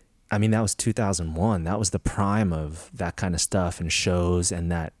I mean, that was 2001. That was the prime of that kind of stuff and shows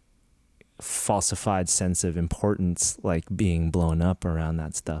and that falsified sense of importance, like being blown up around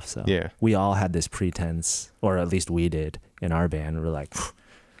that stuff. So we all had this pretense, or at least we did in our band. We're like,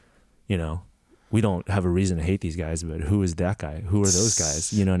 you know, we don't have a reason to hate these guys, but who is that guy? Who are those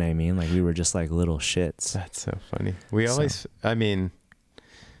guys? You know what I mean? Like, we were just like little shits. That's so funny. We always, I mean,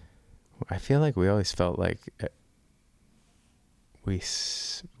 I feel like we always felt like we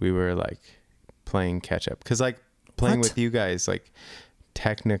were like playing catch up, because like playing with you guys, like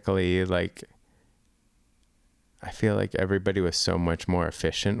technically, like I feel like everybody was so much more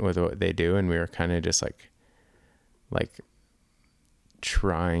efficient with what they do, and we were kind of just like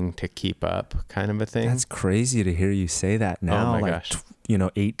trying to keep up, kind of a thing. That's crazy to hear you say that now. Oh my like, gosh. You know,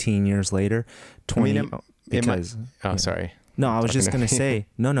 18 years later, 20. I mean, sorry. No, I was just going to say,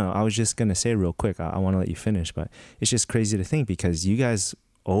 I was just going to say real quick, I want to let you finish, but it's just crazy to think, because you guys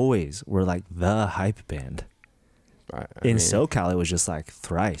always were like the hype band. In SoCal, it was just like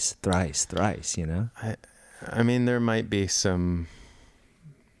thrice, you know? I mean, there might be some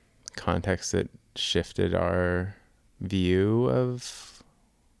context that shifted our view of,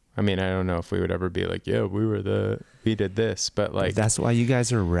 I mean, I don't know if we would ever be like, we did this, but like, that's why you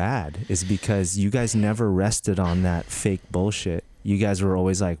guys are rad, is because you guys never rested on that fake bullshit. You guys were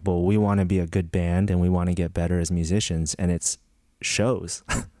always like, well, we want to be a good band and we want to get better as musicians, and it's shows.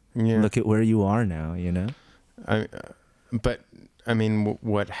 Look at where you are now, you know? But I mean,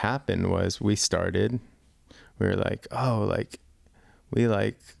 what happened was we were like, oh, like we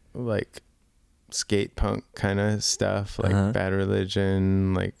like skate punk kind of stuff, like Bad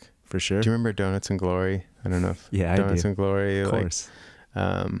Religion, like, for sure. Do you remember Donuts and Glory? I don't know if Donuts and Glory, of course.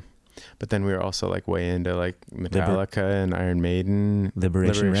 But then we were also like way into like Metallica and Iron Maiden,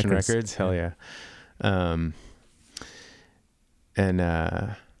 Liberation Records. Hell yeah.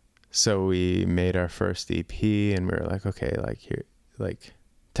 So we made our first EP, and we were like, okay, like here, like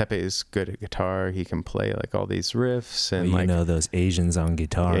Tepe is good at guitar. He can play like all these riffs, and you know, those Asians on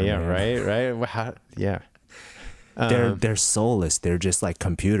guitar. Right. They're soulless. They're just like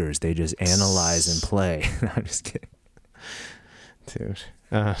computers. They just analyze and play. I'm just kidding, dude.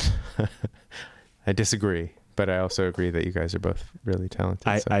 I disagree, but I also agree that you guys are both really talented.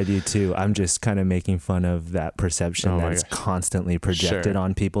 I do too. I'm just kind of making fun of that perception that's constantly projected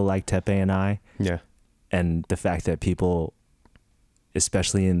on people like Tepe and I. Yeah, and the fact that people,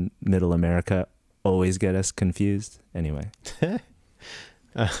 especially in Middle America, always get us confused. Anyway.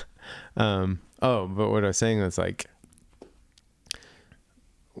 But what I was saying was, like,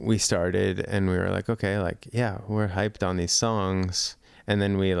 we started and we were like, okay, like, yeah, we're hyped on these songs. And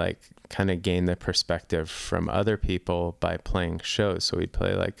then we like kind of gain the perspective from other people by playing shows. So we'd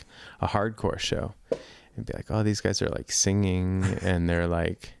play like a hardcore show and be like, oh, these guys are like singing and they're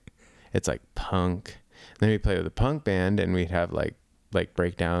like, it's like punk. And then we'd play with a punk band and we'd have like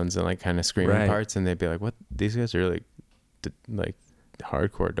breakdowns and like kind of screaming parts. And they'd be like, what? These guys are like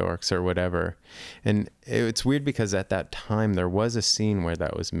hardcore dorks or whatever. And it's weird because at that time there was a scene where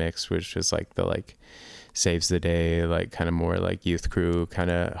that was mixed, which was like the like Saves the Day, like kind of more like Youth Crew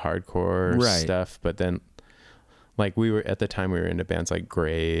kind of hardcore stuff. But then like we were into bands like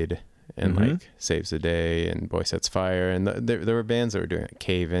Grade and like Saves the Day and Boy Sets Fire, and there were bands that were doing it.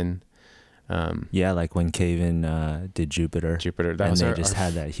 Cave-In, like when Cave-In did Jupiter, that was they just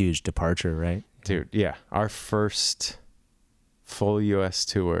had that huge departure, right? Dude, yeah, our first full US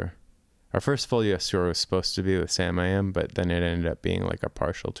tour was supposed to be with Sam I Am, but then it ended up being like a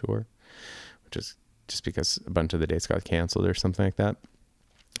partial tour, which is just because a bunch of the dates got canceled or something like that.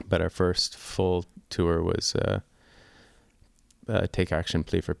 But our first full tour was Take Action,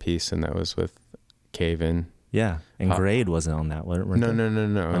 Plea for Peace, and that was with Cave-In. Yeah, and Grade wasn't on that.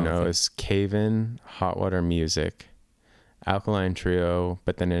 No. It was Cave-In, Hot Water Music, Alkaline Trio,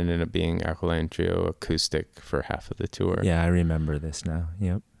 but then it ended up being Alkaline Trio acoustic for half of the tour. Yeah, I remember this now.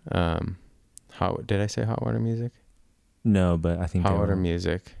 Yep. Did I say Hot Water Music? No, but I think Hot Water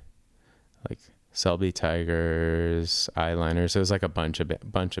Music, like Selby Tigers, Eyeliners. It was like a bunch of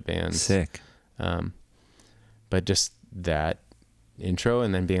bands. Sick. But just that intro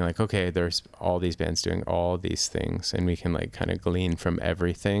and then being like, okay, there's all these bands doing all these things and we can like kind of glean from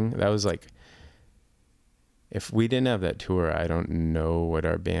everything. That was like, if we didn't have that tour, I don't know what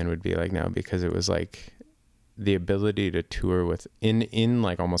our band would be like now, because it was like the ability to tour with in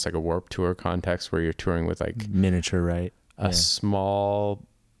like almost like a Warped Tour context where you're touring with like miniature, right? It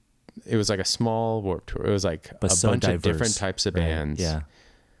was like a small Warped Tour. It was like but a so bunch diverse, of different types of bands. Yeah.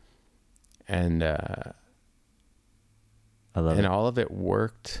 And I love and it. all of it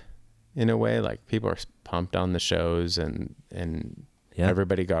worked in a way. Like people are pumped on the shows and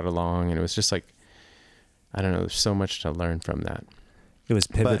everybody got along, and it was just like, I don't know, there's so much to learn from that. It was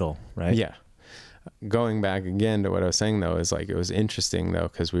pivotal, right? Yeah. Going back again to what I was saying though, is like, it was interesting though,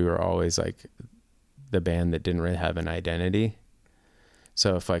 because we were always like the band that didn't really have an identity.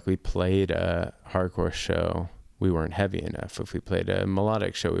 So if like we played a hardcore show, we weren't heavy enough. If we played a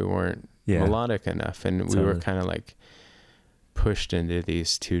melodic show, we weren't melodic enough. And we were kind of like pushed into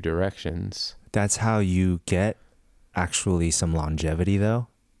these two directions. That's how you get actually some longevity though,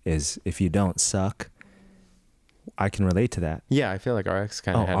 is if you don't suck. I can relate to that. Yeah, I feel like RX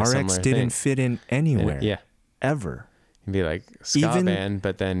kind of had a similar RX didn't fit in anywhere. Yeah. Ever. You'd be like ska band,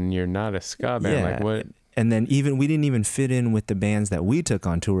 but then you're not a ska band. Yeah. Like what? And then we didn't even fit in with the bands that we took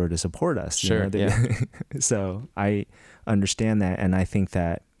on tour to support us. Sure. So I understand that. And I think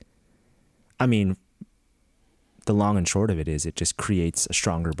that, I mean, the long and short of it is it just creates a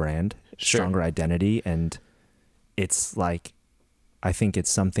stronger brand, stronger identity. And it's like, I think it's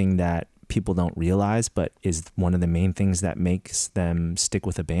something that people don't realize, but is one of the main things that makes them stick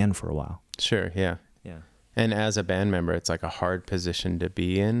with a band for a while. Sure. Yeah. Yeah. And as a band member, it's like a hard position to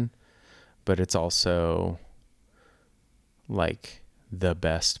be in, but it's also like the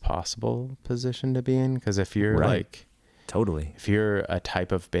best possible position to be in. Because if you're if you're a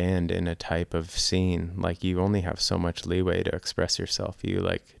type of band in a type of scene, like you only have so much leeway to express yourself. You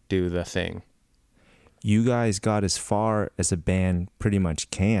like do the thing. You guys got as far as a band pretty much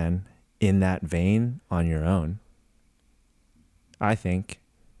can in that vein on your own. I think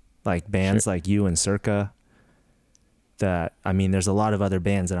like bands like you and Circa, that, I mean, there's a lot of other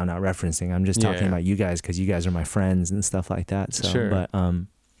bands that I'm not referencing. I'm just talking about you guys because you guys are my friends and stuff like that. So, but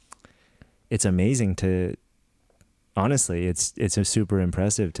it's amazing to, honestly, it's a super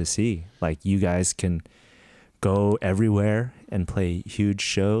impressive to see. Like you guys can go everywhere and play huge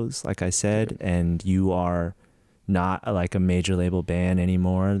shows, like I said, and you are not like a major label band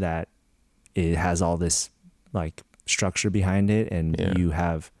anymore that it has all this like structure behind it, and you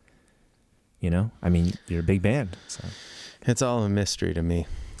have, I mean, you're a big band, so it's all a mystery to me.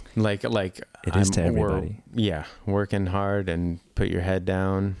 Like it is to everybody. Working hard and put your head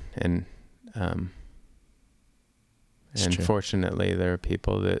down, and true. Fortunately there are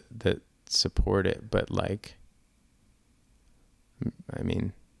people that support it, but like, I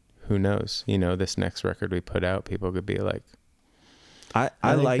mean, who knows? This next record we put out, people could be like,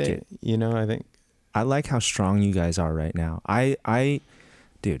 I like it. I think I like how strong you guys are right now.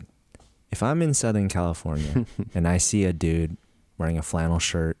 Dude, if I'm in Southern California and I see a dude wearing a flannel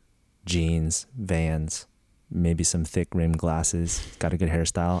shirt, jeans, Vans, maybe some thick rimmed glasses, got a good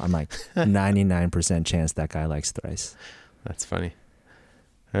hairstyle, I'm like 99% chance that guy likes Thrice. That's funny.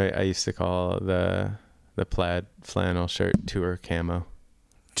 I used to call the plaid flannel shirt tour camo.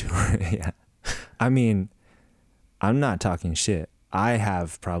 Tour, yeah. I mean, I'm not talking shit. I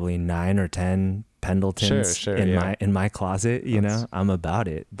have probably 9 or 10 Pendletons in my closet, you know. I'm about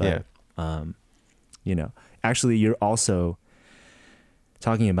it. But you know, actually you're also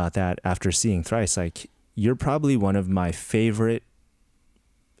talking about that after seeing Thrice, like you're probably one of my favorite,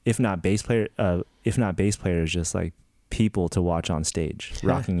 if not bass players, just like people to watch on stage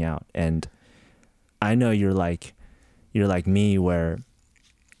rocking out. And I know you're like me, where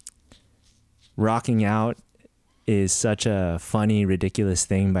rocking out is such a funny, ridiculous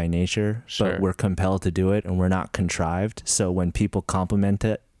thing by nature, but we're compelled to do it and we're not contrived. So when people compliment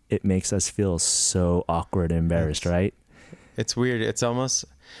it, it makes us feel so awkward and embarrassed, right? It's weird. It's almost,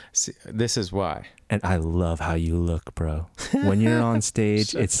 see, this is why. And I love how you look, bro. When you're on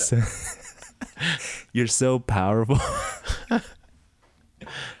stage, it's you're so powerful.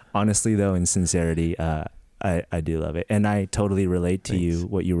 Honestly, though, in sincerity, I do love it. And I totally relate to you,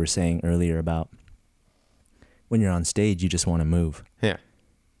 what you were saying earlier about when you're on stage, you just want to move. Yeah.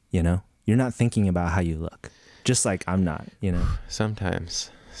 You know, you're not thinking about how you look, just like I'm not, you know. Sometimes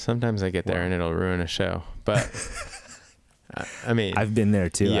I get there and it'll ruin a show, but I mean, I've been there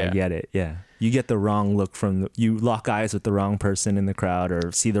too. I get it. Yeah. You get the wrong look you lock eyes with the wrong person in the crowd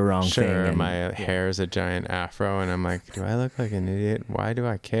or see the wrong thing. And my hair is a giant afro and I'm like, do I look like an idiot? Why do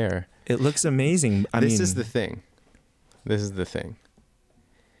I care? It looks amazing. This is the thing.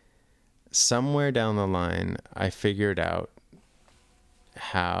 Somewhere down the line, I figured out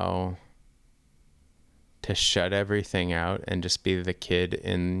how to shut everything out and just be the kid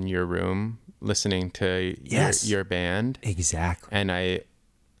in your room listening to your band. Exactly. And I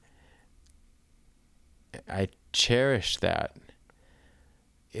cherish that.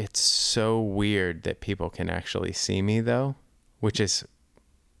 It's so weird that people can actually see me though, which is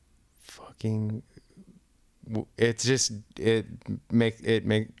fucking, it's just, it makes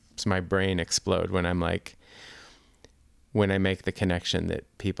my brain explode when I'm like, when I make the connection that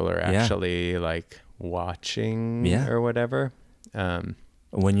people are actually like watching or whatever.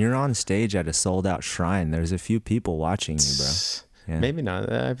 When you're on stage at a sold out shrine, there's a few people watching you, bro. Yeah. Maybe not.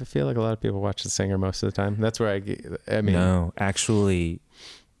 I feel like a lot of people watch the singer most of the time. That's where I mean. No, actually,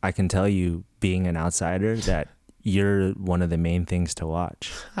 I can tell you, being an outsider, that you're one of the main things to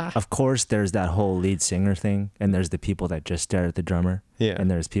watch. Of course, there's that whole lead singer thing, and there's the people that just stare at the drummer,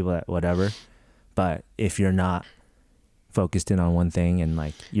 and there's people that whatever. But if you're not focused in on one thing and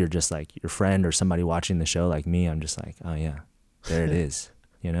like you're just like your friend or somebody watching the show like me, I'm just like, oh yeah, there it is,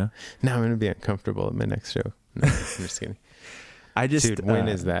 you know? Now I'm going to be uncomfortable at my next show. No, I'm just kidding. Dude, when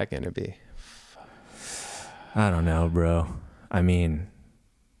is that going to be? I don't know, bro. I mean,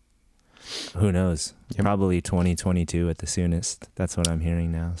 who knows? Yep. Probably 2022 at the soonest. That's what I'm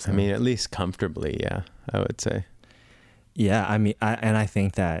hearing now. So. I mean, at least comfortably, yeah, I would say. Yeah, I mean, I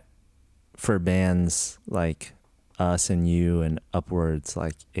think that for bands like us and you and upwards,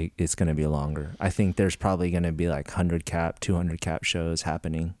 like it's going to be longer. I think there's probably going to be like 100 cap, 200 cap shows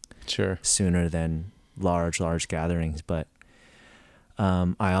happening sooner than large gatherings. But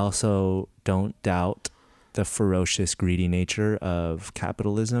I also don't doubt the ferocious, greedy nature of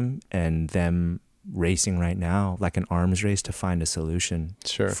capitalism and them racing right now like an arms race to find a solution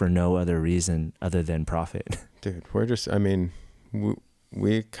for no other reason other than profit. Dude, we're just, I mean,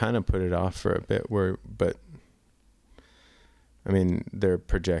 we kind of put it off for a bit, but I mean, they're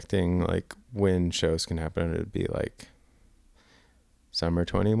projecting like when shows can happen. It'd be like summer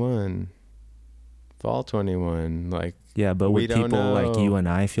 21, fall 21, like. Yeah, but would people like you and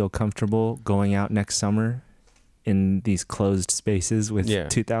I feel comfortable going out next summer in these closed spaces with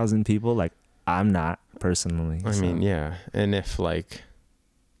 2,000 people? Like, I'm not personally. I mean, yeah. And if like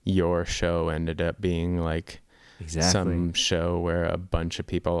your show ended up being like some show where a bunch of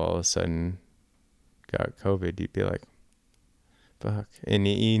people all of a sudden got COVID, you'd be like, fuck. And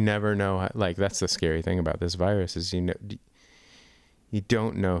you never know how, like, that's the scary thing about this virus is, you know, you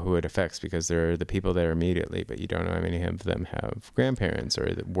don't know who it affects because they're the people there immediately, but you don't know how many of them have grandparents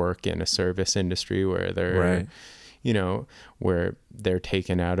or that work in a service industry where they're, you know, where they're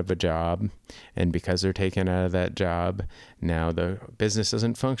taken out of a job, and because they're taken out of that job, now the business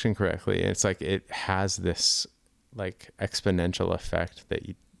doesn't function correctly. It's like, it has this like exponential effect that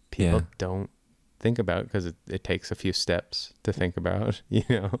people don't think about because it takes a few steps to think about, you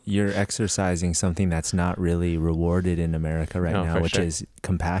know. You're exercising something that's not really rewarded in America right now, which is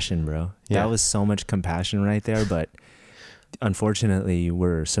compassion, bro. That was so much compassion right there, but unfortunately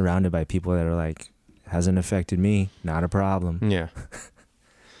we're surrounded by people that are like, hasn't affected me, not a problem. Yeah.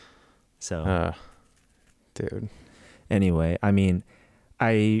 So dude, anyway, I mean,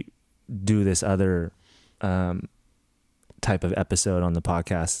 I do this other type of episode on the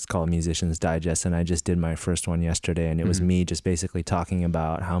podcast. It's called Musicians Digest, and I just did my first one yesterday, and it was me just basically talking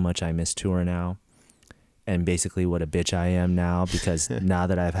about how much I miss tour now, and basically what a bitch I am now, because now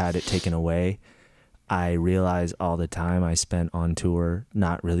that I've had it taken away, I realize all the time I spent on tour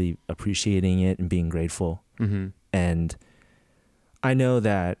not really appreciating it and being grateful. And I know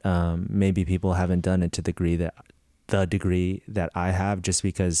that maybe people haven't done it to the degree that I have, just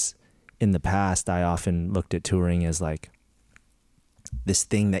because in the past I often looked at touring as like this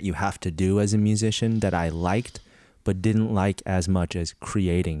thing that you have to do as a musician that I liked but didn't like as much as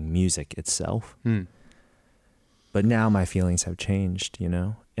creating music itself. But now my feelings have changed, you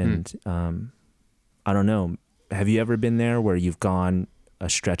know? And I don't know, have you ever been there where you've gone a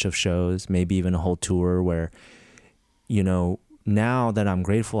stretch of shows, maybe even a whole tour, where, you know, now that I'm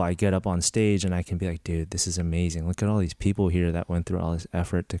grateful, I get up on stage and I can be like, dude, this is amazing. Look at all these people here that went through all this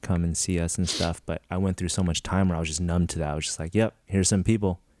effort to come and see us and stuff. But I went through so much time where I was just numb to that. I was just like, yep, here's some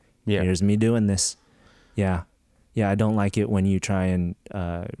people. Yeah. Here's me doing this. Yeah. Yeah. I don't like it when you try and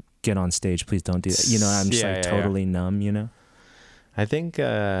get on stage. Please don't do that. You know, I'm just totally numb, you know? I think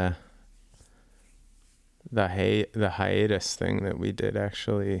the hiatus thing that we did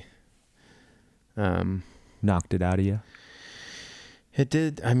actually knocked it out of you. It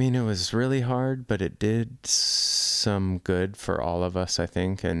did. I mean, it was really hard, but it did some good for all of us, I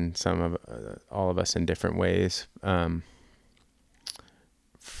think, and all of us in different ways.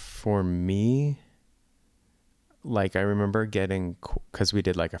 For me, like, I remember because we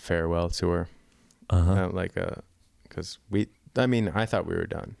did like a farewell tour, because I thought we were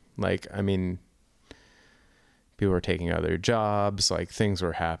done. Like, I mean, people were taking other jobs, like things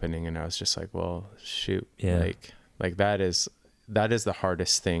were happening, and I was just like, well, shoot, like that is the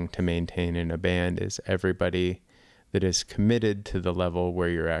hardest thing to maintain in a band, is everybody that is committed to the level where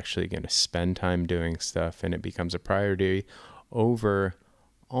you're actually going to spend time doing stuff, and it becomes a priority over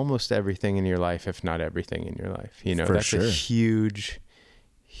almost everything in your life, if not everything in your life. You know, that's sure. A huge,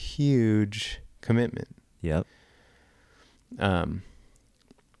 huge commitment. Yep. That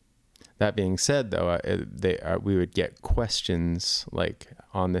being said, though, we would get questions like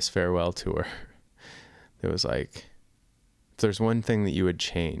on this farewell tour. It was like, if there's one thing that you would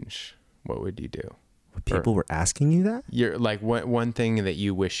change, what would you do? People were asking you that? You're like, one thing that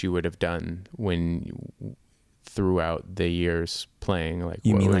you wish you would have done throughout the years playing. Like,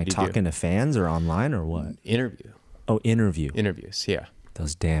 you mean like talking to fans or online or what? Interview. Oh, Interviews. Yeah.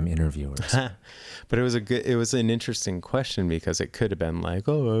 Those damn interviewers. But it was an interesting question, because it could have been like,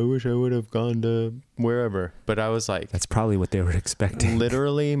 oh, I wish I would have gone to wherever. But I was like, that's probably what they were expecting.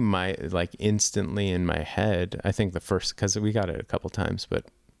 Literally instantly in my head, I think because we got it a couple times, but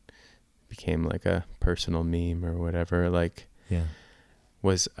it became like a personal meme or whatever. Like, yeah,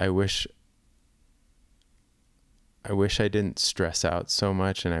 was I wish I didn't stress out so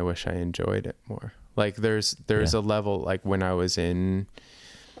much, and I wish I enjoyed it more. Like there's a level, like when I was in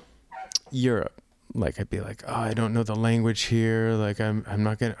Europe, like I'd be like, oh, I don't know the language here. Like I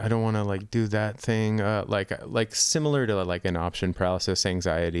don't want to like do that thing. Like similar to like an option paralysis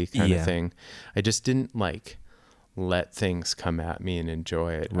anxiety kind of thing. I just didn't like let things come at me and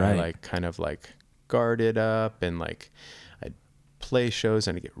enjoy it. Right. I like kind of like guard it up, and like I'd play shows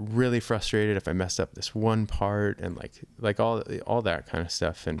and I'd get really frustrated if I messed up this one part, and like all that kind of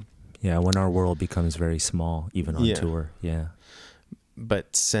stuff. And yeah, when our world becomes very small, even on tour. Yeah.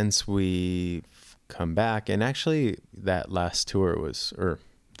 But since we've come back, and actually that last tour or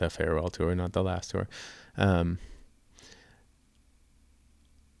the farewell tour, not the last tour,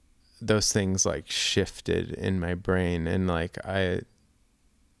 those things like shifted in my brain, and like I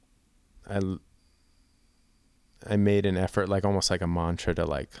made an effort, like almost like a mantra, to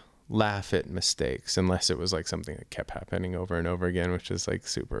like laugh at mistakes, unless it was like something that kept happening over and over again, which is like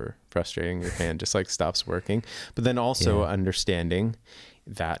super frustrating. Your hand just like stops working. But then also understanding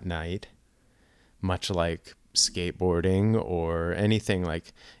that night, much like skateboarding or anything,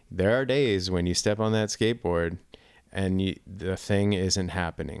 like there are days when you step on that skateboard and the thing isn't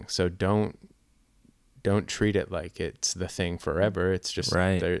happening. So don't treat it like it's the thing forever. It's just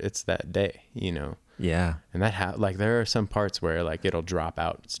it's that day, you know? Yeah. And that like there are some parts where like it'll drop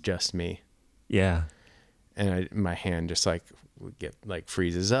out. It's just me. Yeah. And my hand just like get like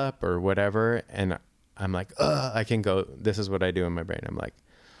freezes up or whatever. And I'm like, I can go. This is what I do in my brain. I'm like,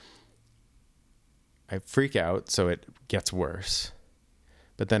 I freak out, so it gets worse.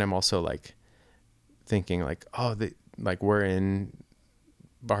 But then I'm also like thinking like, like we're in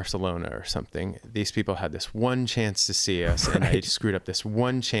Barcelona or something. These people had this one chance to see us, and I screwed up this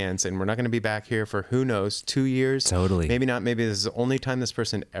one chance, and we're not going to be back here for who knows, 2 years. Totally. Maybe not. Maybe this is the only time this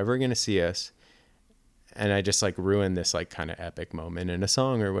person ever going to see us. And I just like ruined this like kind of epic moment in a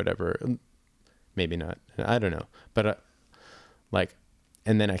song or whatever. Maybe not. I don't know. But like,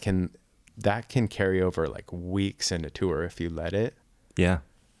 and then that can carry over like weeks into tour if you let it. Yeah.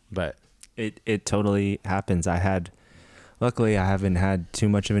 But it totally happens. Luckily I haven't had too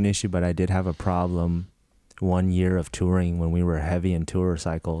much of an issue, but I did have a problem 1 year of touring when we were heavy in tour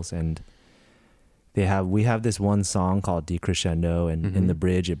cycles, and we have this one song called Decrescendo, and in the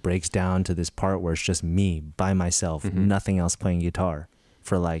bridge it breaks down to this part where it's just me by myself, nothing else playing guitar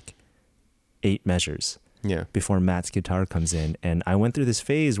for like 8 measures. Yeah. Before Matt's guitar comes in. And I went through this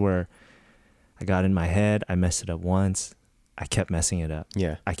phase where I got in my head, I messed it up once, I kept messing it up.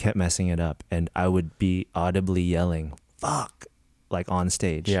 Yeah. I kept messing it up, and I would be audibly yelling, fuck, like on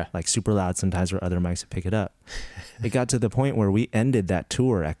stage. Yeah. Like super loud sometimes where other mics would pick it up. It got to the point where we ended that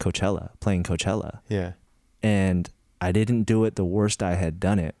tour at Coachella, playing Coachella. Yeah. And I didn't do it the worst I had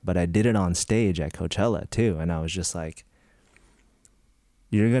done it, but I did it on stage at Coachella too. And I was just like,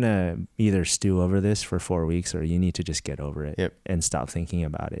 you're going to either stew over this for 4 weeks, or you need to just get over it and stop thinking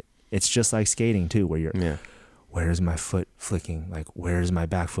about it. It's just like skating too, where you're, where's my foot flicking? Like, where's my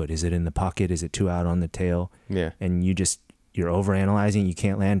back foot? Is it in the pocket? Is it too out on the tail? Yeah. And you're overanalyzing. You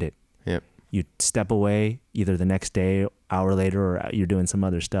can't land it. Yep. You step away either the next day, hour later, or you're doing some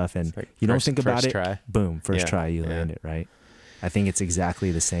other stuff, and like you don't think about it. Try. Boom, first try, you land it, right? I think it's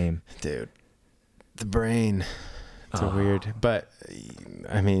exactly the same. Dude, the brain. It's a weird, but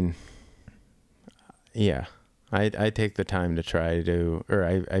I mean, yeah, I take the time to try to,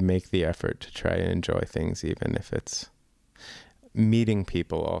 or I make the effort to try and enjoy things, even if it's meeting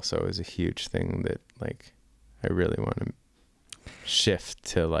people also is a huge thing that like, I really want to shift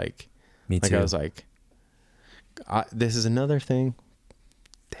to like, me too. I was like, this is another thing.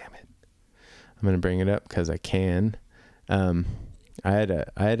 Damn it. I'm going to bring it up because I can. I had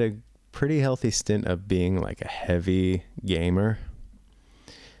a pretty healthy stint of being like a heavy gamer.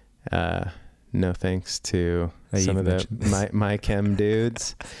 No thanks to some of my chem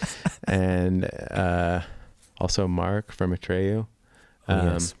dudes and also Mark from Atreyu.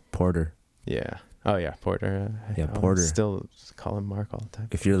 Yes, Porter. Yeah. Oh yeah, Porter. Porter. Still call him Mark all the time.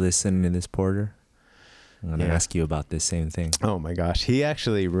 If you're listening to this, Porter, I'm going to ask you about this same thing. Oh my gosh. He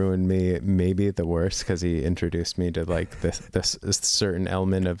actually ruined me maybe the worst, because he introduced me to like this certain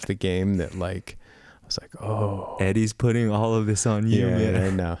element of the game that like, I was like, oh. Eddie's putting all of this on you, man.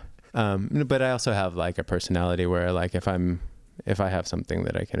 I know. But I also have like a personality where like if I have something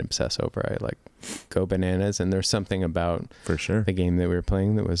that I can obsess over, I like go bananas. And there's something about for sure the game that we were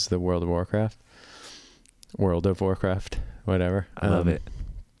playing that was the World of Warcraft, whatever. I love it.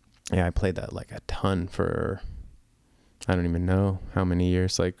 Yeah, I played that like a ton for, I don't even know how many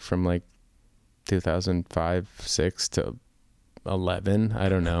years, like from like 2005, 6 to 11. I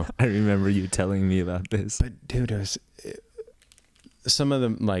don't know. I remember you telling me about this. But dude, some of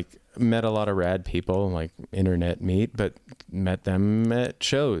them like met a lot of rad people, like internet meet, but met them at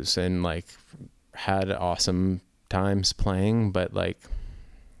shows and like had awesome times playing, but like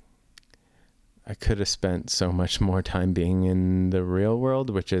I could have spent so much more time being in the real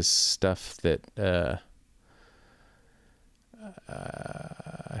world, which is stuff that I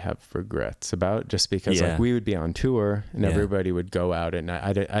have regrets about, just because like we would be on tour and everybody would go out, and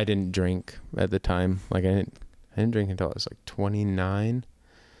I didn't drink at the time. Like I didn't drink until I was like 29.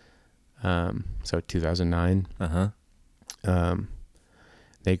 So 2009.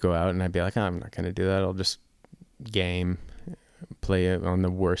 They'd go out and I'd be like, I'm not going to do that. I'll just game, play it on the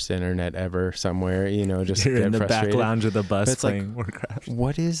worst internet ever somewhere, just you're get in the frustrated. Back lounge of the bus playing like, Warcraft.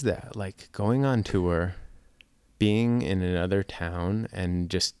 What is that? Like going on tour, being in another town and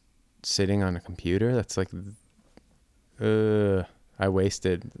just sitting on a computer. That's like, I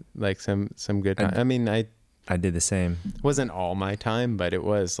wasted like some good time. I mean, I did the same. Wasn't all my time, but it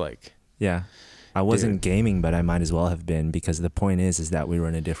was like, yeah, I wasn't gaming, but I might as well have been, because the point is that we were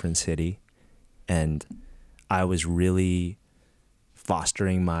in a different city and I was really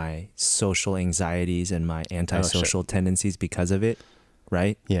fostering my social anxieties and my antisocial tendencies because of it.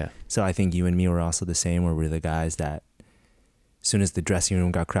 Right? Yeah. So I think you and me were also the same, where we're the guys that as soon as the dressing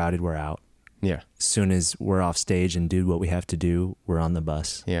room got crowded, we're out. Yeah. As soon as we're off stage and do what we have to do, we're on the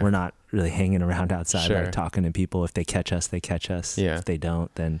bus. Yeah. We're not really hanging around outside, like talking to people. If they catch us, they catch us. Yeah. If they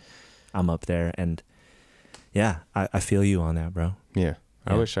don't, then I'm up there. And yeah, I feel you on that, bro. Yeah.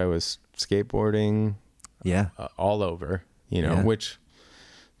 I wish I was skateboarding all over, which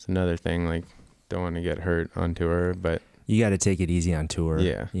is another thing. Like, don't want to get hurt on tour, but You got to take it easy on tour.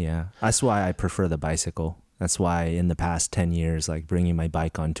 Yeah. Yeah. That's why I prefer the bicycle. That's why in the past 10 years, like bringing my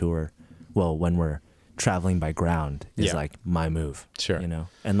bike on tour, well, when we're traveling by ground is like my move. Sure. You know,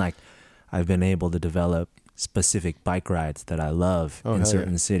 and like I've been able to develop specific bike rides that I love in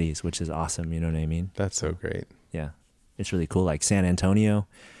certain cities, which is awesome. You know what I mean? That's so great. Yeah. It's really cool. Like San Antonio,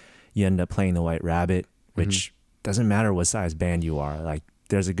 you end up playing the White Rabbit, which doesn't matter what size band you are. Like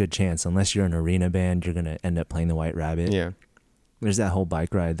there's a good chance, unless you're an arena band, you're going to end up playing the White Rabbit. Yeah. There's that whole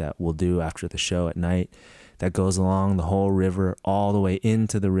bike ride that we'll do after the show at night that goes along the whole river all the way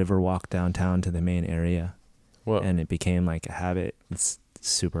into the river walk downtown to the main area. Whoa. And it became like a habit. It's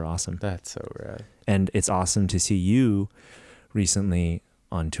super awesome. That's so rad. And it's awesome to see you recently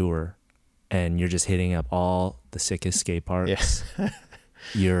on tour and you're just hitting up all the sickest skate parks. Yeah.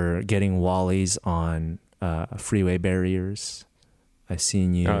 You're getting wallies on freeway barriers. I've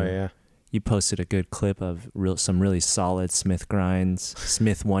seen you. Oh, yeah. You posted a good clip of some really solid Smith grinds,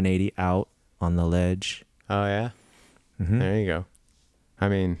 Smith 180 out on the ledge. Oh, yeah? Mm-hmm. There you go. I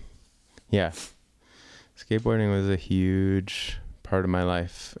mean, yeah. Skateboarding was a huge part of my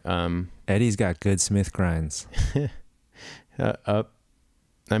life. Eddie's got good Smith grinds. I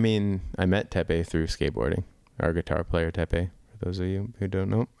mean, I met Tepe through skateboarding, our guitar player Tepe, for those of you who don't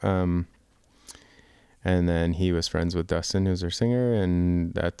know. And then he was friends with Dustin, who's our singer,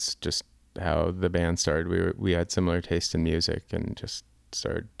 and that's just how the band started. We had similar taste in music and just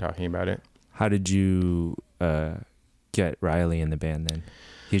started talking about it. How did you get Riley in the band then?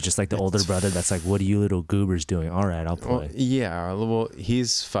 He's just like the older brother that's like, what are you little goobers doing? All right, I'll play. Well, yeah, well,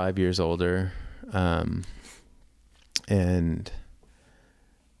 he's 5 years older. And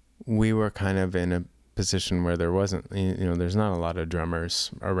we were kind of in a position where there wasn't, there's not a lot of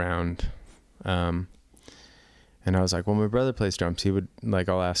drummers around. And I was like, well, my brother plays drums. He would, like,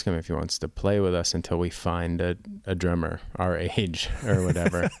 I'll ask him if he wants to play with us until we find a drummer our age or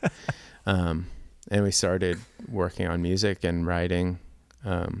whatever. And we started working on music and writing.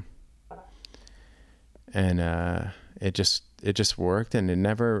 And it just worked, and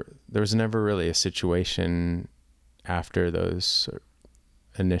there was never really a situation after those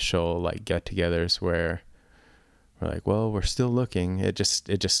initial like get-togethers where we're like, well, we're still looking. It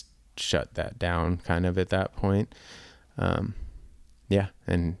just shut that down kind of at that point. Yeah,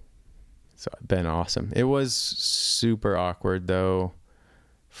 and it's been awesome. It was super awkward though,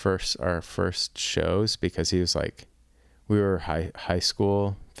 our first shows, because he was like, we were high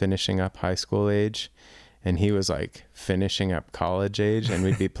school, finishing up high school age, and he was like finishing up college age, and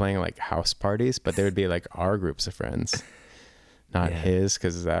we'd be playing like house parties, but they would be like our groups of friends, not his,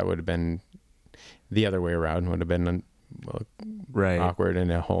 because that would have been the other way around, would have been awkward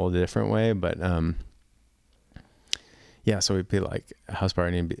in a whole different way. But yeah, so we'd be like a house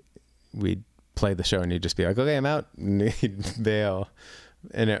party, and we'd play the show, and he'd just be like, okay, I'm out, and he'd bail.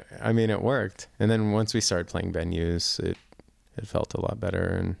 And it worked. And then once we started playing venues, it felt a lot better.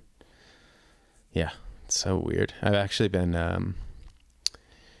 And yeah, it's so weird. I've actually been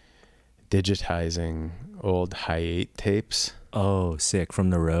digitizing old Hi8 tapes. Oh, sick.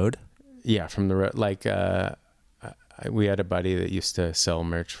 From the road? Yeah, from the road. Like, we had a buddy that used to sell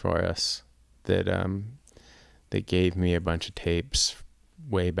merch for us that gave me a bunch of tapes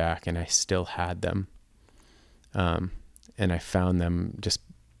way back, and I still had them. And I found them just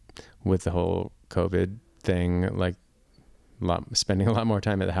with the whole COVID thing, like spending a lot more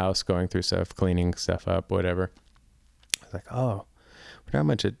time at the house, going through stuff, cleaning stuff up, whatever. I was like, oh, I wonder how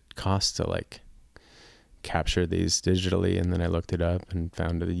much it costs to like capture these digitally. And then I looked it up and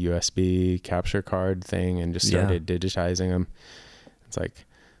found a USB capture card thing and just started digitizing them. It's like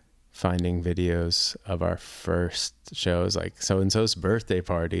finding videos of our first shows, like so-and-so's birthday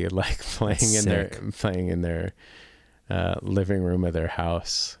party, like playing in their living room of their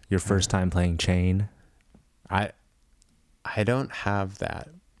house. Your first time playing Chain? I don't have that.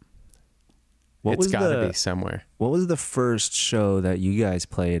 It's got to be somewhere. What was the first show that you guys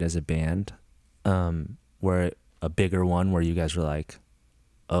played as a band? Where a bigger one where you guys were like,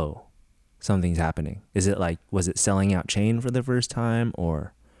 oh, something's happening? Is it like, was it Selling Out Chain for the first time,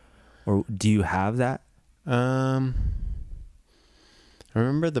 or do you have that? I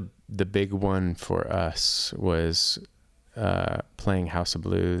remember the big one for us was playing House of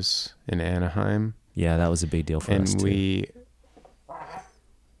Blues in Anaheim. Yeah, that was a big deal for us too.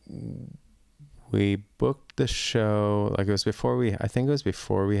 And we booked the show, like I think it was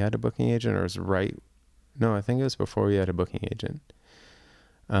before we had a booking agent, or it was I think it was before we had a booking agent.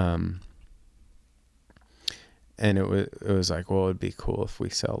 And it was like, well, it'd be cool if we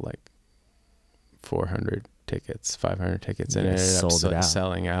sell like 400 tickets, 500 tickets, and it ended up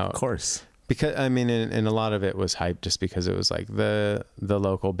selling out. Of course. Because I mean, and a lot of it was hype just because it was like the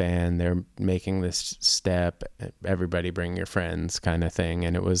local band, they're making this step, everybody bring your friends kind of thing.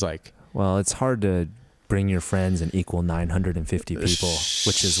 And it was like, well, it's hard to bring your friends and equal 950 people,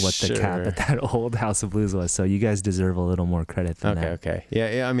 which is what the cap at that old House of Blues was. So you guys deserve a little more credit than that. Okay.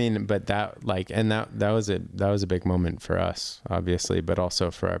 Yeah. I mean, but that like, and that was a big moment for us, obviously, but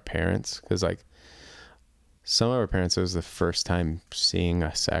also for our parents. Cause like some of our parents, it was the first time seeing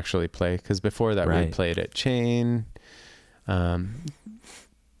us actually play. Cause before that we played at Chain, or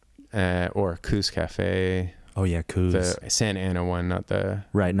Coos Cafe. Oh yeah. Coos. The Santa Ana one, not the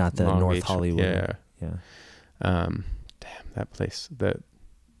North Beach. Hollywood. Yeah. Damn, that place. The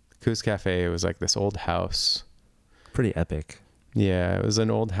Coos Cafe, it was like this old house. Pretty epic. Yeah, it was an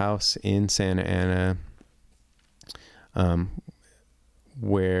old house in Santa Ana,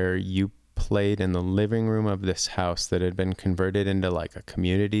 where you played in the living room of this house that had been converted into like a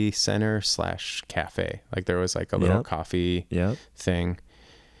community center / cafe. Like there was like a little coffee thing.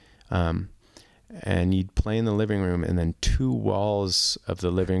 And you'd play in the living room, and then 2 walls of the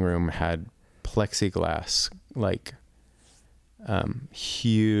living room had plexiglass, like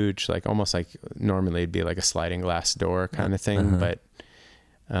huge, like almost like normally it'd be like a sliding glass door kind of thing, but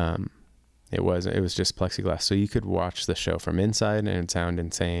it was just plexiglass. So you could watch the show from inside and it'd sound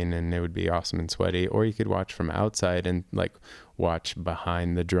insane and it would be awesome and sweaty, or you could watch from outside and like watch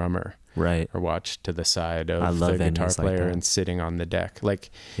behind the drummer. Right. Or watch to the side of the guitar player and sitting on the deck. Like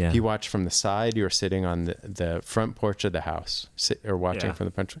if you watch from the side, you were sitting on the front porch of the house, or watching from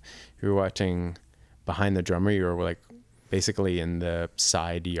the front. If you were watching behind the drummer, you were like basically in the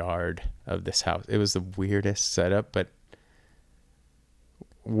side yard of this house. It was the weirdest setup, but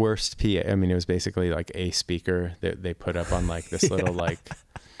worst PA. I mean, it was basically like a speaker that they put up on like this little like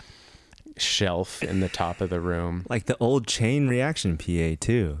shelf in the top of the room, like the old Chain Reaction PA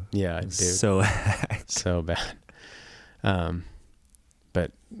too. Yeah, dude, so bad.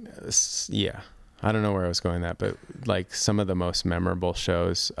 But yeah, I don't know where I was going that, but like some of the most memorable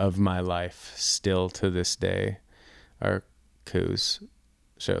shows of my life still to this day are Coos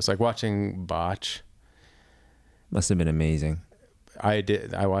shows. Like watching Botch must have been amazing.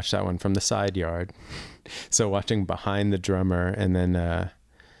 I watched that one from the side yard. So watching behind the drummer, and then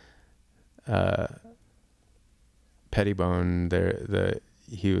Pettibone there,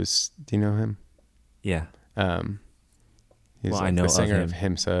 he was, do you know him? Yeah. He's well, like I know the singer of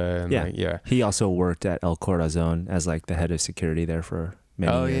Himsa, and he also worked at El Corazon as like the head of security there for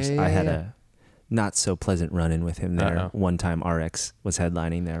many years. I had a not so pleasant run-in with him there. One time RX was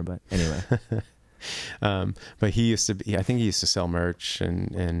headlining there, but anyway. But he used to be, I think he used to sell merch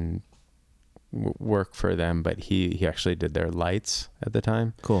and work for them, but he actually did their lights at the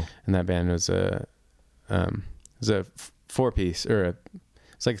time. Cool. And that band was a 4-piece, or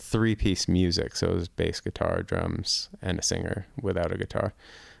it's like 3-piece music. So it was bass, guitar, drums, and a singer without a guitar.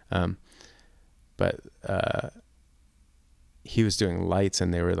 But he was doing lights,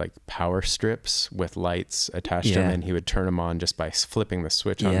 and they were like power strips with lights attached to them, and he would turn them on just by flipping the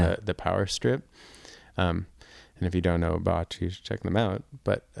switch on the power strip. And if you don't know Botch, you should check them out.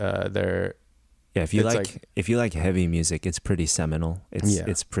 But they're if you like heavy music, it's pretty seminal.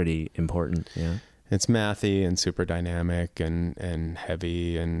 It's pretty important. Yeah, it's mathy and super dynamic and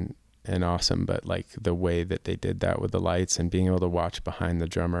heavy and awesome. But like the way that they did that with the lights and being able to watch behind the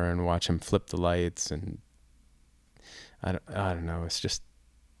drummer and watch him flip the lights, and I don't know, it's just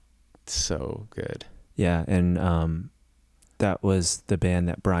so good. Yeah, and that was the band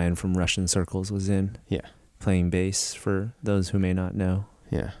that Brian from Russian Circles was in. Yeah, playing bass, for those who may not know.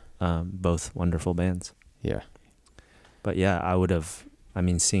 Yeah. Both wonderful bands. Yeah. But yeah,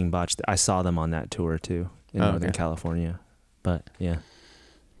 seeing Botch, I saw them on that tour too in Northern California. But yeah.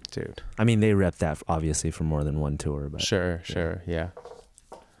 Dude. I mean, they rep that obviously for more than one tour, but Sure, yeah.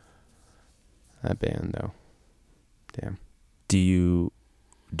 That band though. Damn.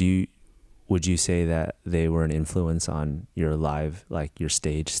 Would you say that they were an influence on your live, like your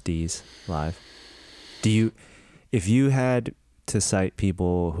stage steez live? If you had to cite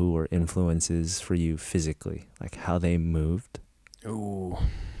people who were influences for you physically, like how they moved,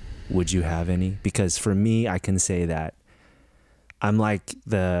 would you have any? Because for me, I can say that I'm like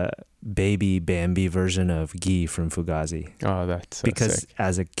the baby Bambi version of Guy from Fugazi. Oh, that's so because sick.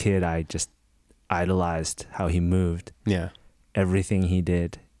 As a kid, I just idolized how he moved. Yeah. Everything he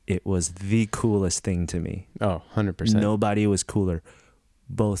did. It was the coolest thing to me. Oh, 100%. Nobody was cooler,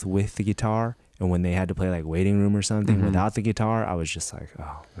 both with the guitar and when they had to play like Waiting Room or something without the guitar. I was just like,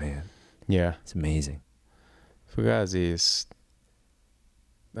 oh man. Yeah. It's amazing. Fugazi is,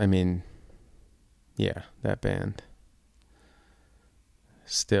 I mean, yeah, that band.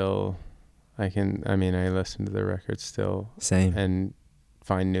 Still I mean, I listen to the record still. Same. And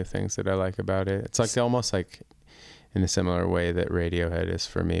find new things that I like about it. It's like almost like in a similar way that Radiohead is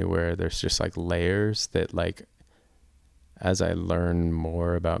for me, where there's just like layers that, like, as I learn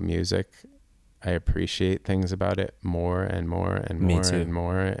more about music, I appreciate things about it more and more and more and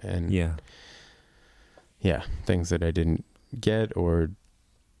more. And yeah, things that I didn't get or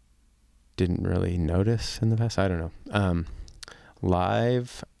didn't really notice in the past. I don't know.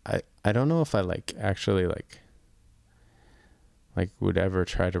 Live, I don't know if I actually would ever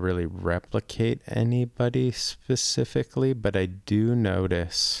try to really replicate anybody specifically, but I do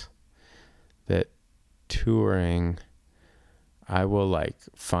notice that touring, I will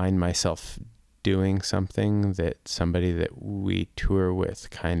find myself doing something that somebody that we tour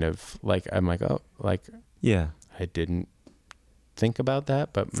with kind of I'm like, oh, yeah, I didn't think about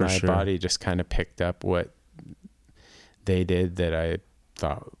that, but For my sure. body just kind of picked up what they did that I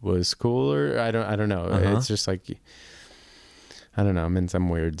thought was cool, or I don't know. It's just I don't know. I'm in some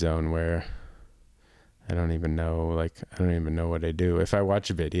weird zone where I don't even know, I don't even know what I do. If I watch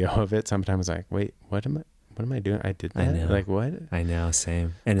a video of it, sometimes wait, what am I doing? I did that. I know. What? I know.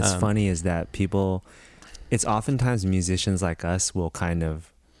 Same. And it's funny is that it's oftentimes musicians like us will kind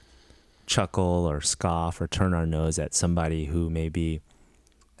of chuckle or scoff or turn our nose at somebody who may be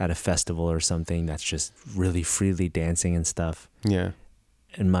at a festival or something that's just really freely dancing and stuff. Yeah.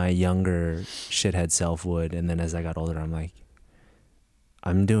 And my younger shithead self would. And then as I got older, I'm like,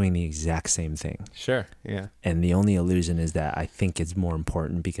 I'm doing the exact same thing. Sure. Yeah. And the only illusion is that I think it's more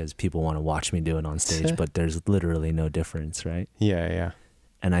important because people want to watch me do it on stage, but there's literally no difference, right? Yeah. Yeah.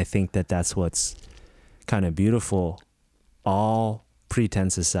 And I think that that's what's kind of beautiful, all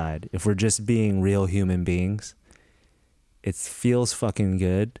pretense aside. If we're just being real human beings, it feels fucking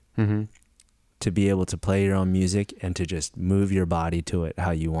good to be able to play your own music and to just move your body to it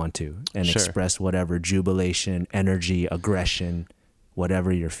how you want to and Sure. express whatever jubilation, energy, aggression,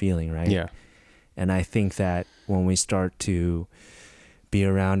 whatever you're feeling, right? Yeah. And I think that when we start to be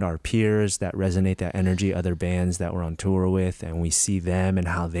around our peers that resonate that energy, other bands that we're on tour with, and we see them and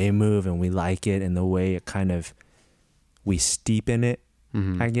how they move and we like it and the way it kind of, we steep in it,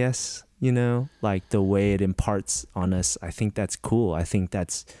 I guess, the way it imparts on us. I think that's cool. I think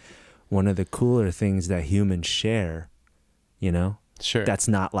that's one of the cooler things that humans share, Sure. That's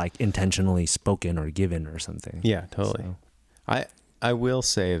not intentionally spoken or given or something. Yeah, totally. So. I will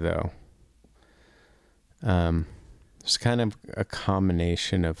say though, it's kind of a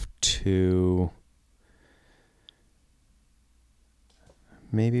combination of two,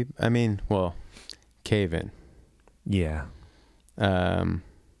 maybe, Cave In. Yeah.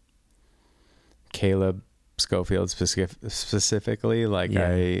 Caleb Schofield specifically,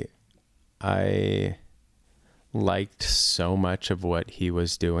 I liked so much of what he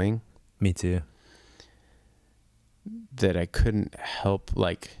was doing. Me too. That I couldn't help,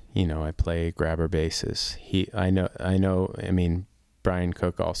 I play grabber basses. I know, Brian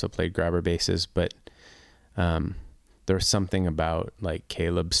Cook also played grabber basses, but there was something about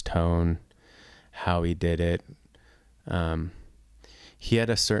Caleb's tone, how he did it. He had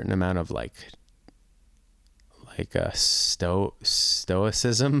a certain amount of a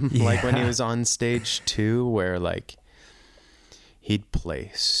stoicism, when he was on stage too, where he'd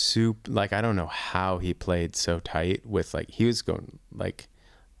play I don't know how he played so tight with he was going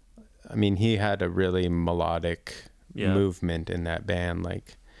he had a really melodic movement in that band,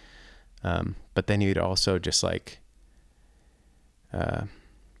 but then he'd also just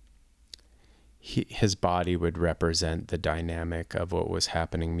his body would represent the dynamic of what was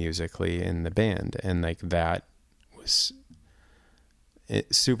happening musically in the band, and that was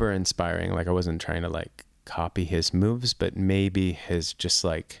super inspiring. I wasn't trying to copy his moves, but maybe his just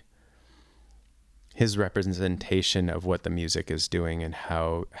his representation of what the music is doing and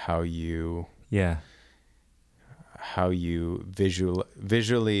how you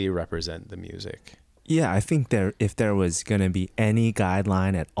visually represent the music. Yeah, I think if there was going to be any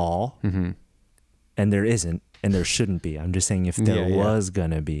guideline at all, and there isn't, and there shouldn't be, I'm just saying if there was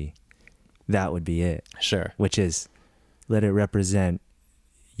going to be, that would be it. Sure. Which is, let it represent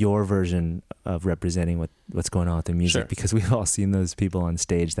your version of representing what's going on with the music. Sure. Because we've all seen those people on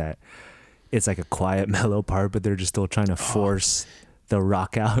stage that it's a quiet, mellow part, but they're just still trying to force the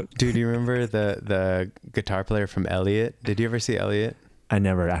rock out. Dude, do you remember the guitar player from Elliot? Did you ever see Elliot? I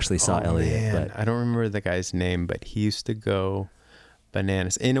never actually saw Elliot. But I don't remember the guy's name, but he used to go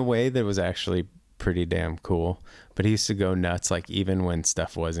bananas in a way that was actually pretty damn cool. But he used to go nuts, even when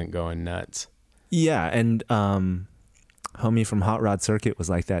stuff wasn't going nuts. Yeah, and homie from Hot Rod Circuit was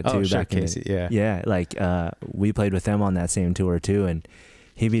like that too. Oh, sure, Casey, we played with them on that same tour too, and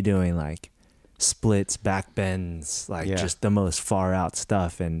he'd be doing splits, back bends, like just the most far out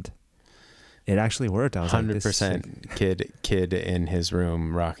stuff. And it actually worked. I was 100% kid in his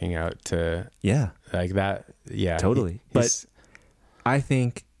room rocking out to like that. Yeah, totally. But I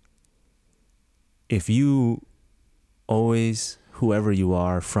think if you always, whoever you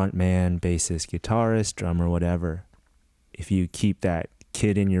are, front man, bassist, guitarist, drummer, whatever, if you keep that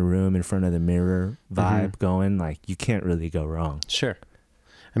kid in your room in front of the mirror vibe going, like, you can't really go wrong. Sure.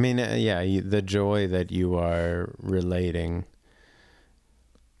 I mean, the joy that you are relating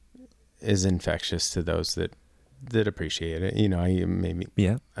is infectious to those that appreciate it. You know,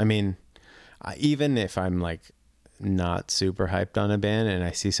 I mean, even if I'm like not super hyped on a band and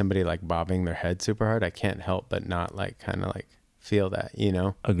I see somebody like bobbing their head super hard, I can't help but not like kind of like feel that, you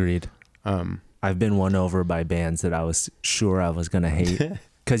know? Agreed. I've been won over by bands that I was sure I was going to hate.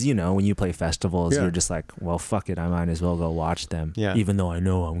 Because, you know, when you play festivals, you're just like, well, fuck it, I might as well go watch them. Yeah. Even though I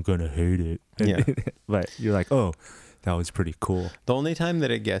know I'm going to hate it. Yeah. But you're like, oh, that was pretty cool. The only time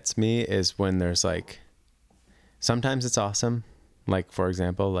that it gets me is when there's like, sometimes it's awesome. Like, for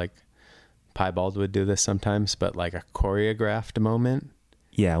example, like Piebald would do this sometimes, but like a choreographed moment.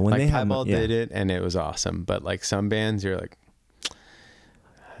 Yeah. When like Piebald did it and it was awesome. But like some bands, you're like,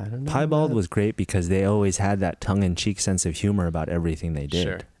 I don't know. Piebald was great because they always had that tongue-in-cheek sense of humor about everything they did.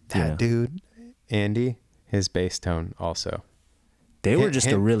 Sure. That dude, Andy, his bass tone also. They were just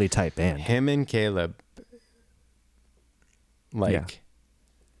a really tight band. Him and Caleb, like,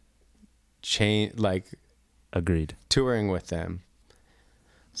 agreed. Touring with them,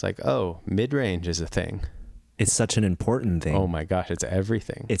 it's like, oh, mid-range is a thing. It's such an important thing. Oh my gosh, it's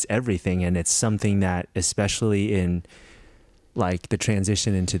everything. It's everything, and it's something that, especially in like the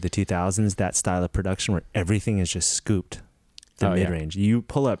transition into the 2000s, that style of production where everything is just scooped to mid-range. Yeah. You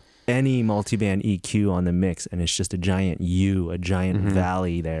pull up any multi-band EQ on the mix and it's just a giant U, a giant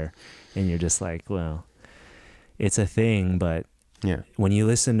valley there. And you're just like, well, it's a thing, but when you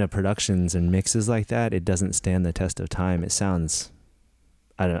listen to productions and mixes like that, it doesn't stand the test of time. It sounds,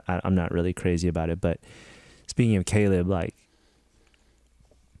 I'm not really crazy about it, but speaking of Caleb, like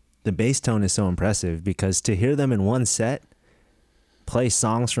the bass tone is so impressive because to hear them in one set, play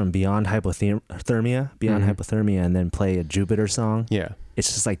songs from Beyond Hypothermia, and then play a Jupiter song. Yeah.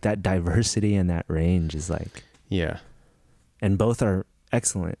 It's just like that diversity and that range is like... Yeah. And both are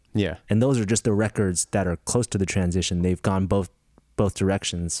excellent. Yeah. And those are just the records that are close to the transition. They've gone both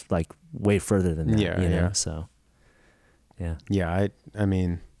directions, like way further than that. Yeah, you know? So, yeah. Yeah, I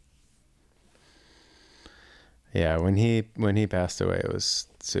mean... Yeah, when he passed away, it was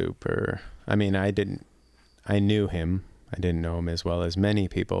super... I mean, I knew him. I didn't know him as well as many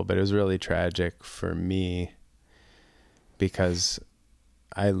people, but it was really tragic for me because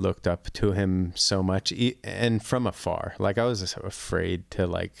I looked up to him so much and from afar. Like I was just afraid to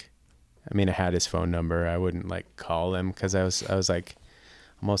like, I mean, I had his phone number. I wouldn't like call him because I was like,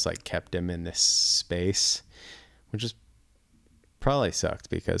 almost like kept him in this space, which is probably sucked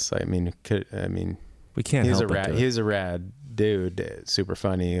because we can't help it. He's a rad dude, super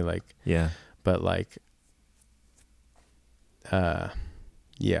funny. Like, yeah, but like,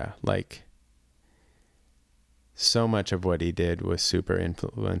 like so much of what he did was super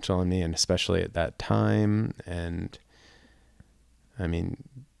influential on me, and especially at that time. And I mean,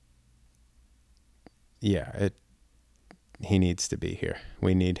 he needs to be here.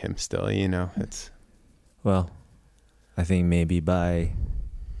 We need him still, you know. Well, I think maybe by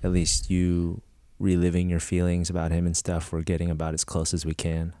at least you reliving your feelings about him and stuff, we're getting about as close as we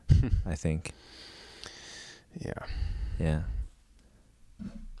can. I think. Yeah. Yeah.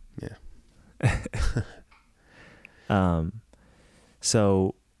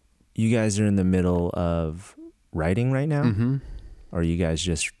 So you guys are in the middle of writing right now? Mm-hmm. Or are you guys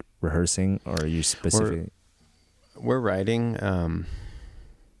just rehearsing, or are you specifically? We're writing.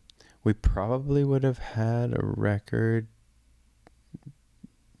 We probably would have had a record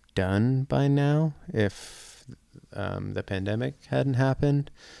done by now if the pandemic hadn't happened.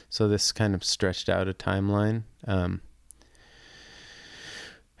 So this kind of stretched out a timeline.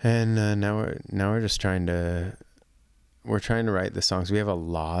 And now we're just trying to write the songs. We have a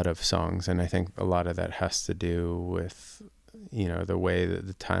lot of songs, and I think a lot of that has to do with, you know, the way that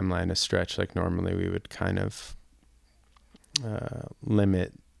the timeline is stretched. Like normally we would kind of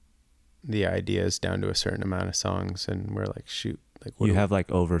limit the ideas down to a certain amount of songs, and we're like, shoot, like you have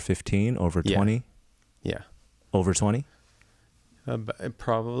like over 15, over 20? Yeah. Over 20?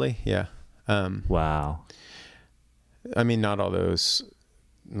 Probably, yeah. Wow. I mean, not all those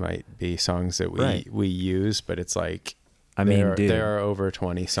might be songs that we use, but it's like, there are over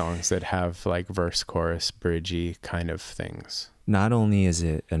 20 songs that have like verse, chorus, bridgey kind of things. not only is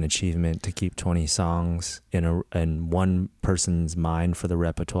it an achievement to keep 20 songs in one person's mind for the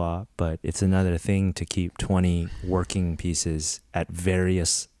repertoire, but it's another thing to keep 20 working pieces at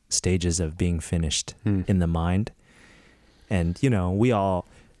various stages of being finished in the mind. And, you know, we all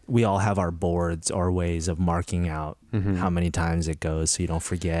have our boards or ways of marking out how many times it goes so you don't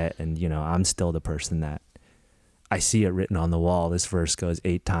forget. And, you know, I'm still the person that I see it written on the wall. This verse goes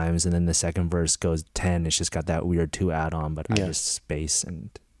 8 times and then the second verse goes 10. It's just got that weird 2 add-on, but I just space and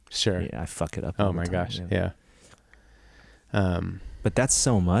I fuck it up. Oh my gosh. Yeah. But that's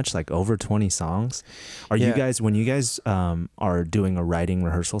so much, like over 20 songs. Are you guys, when you guys are doing a writing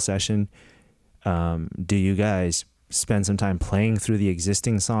rehearsal session, do you guys spend some time playing through the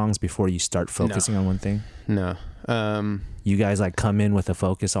existing songs before you start focusing on one thing? No. You guys like come in with a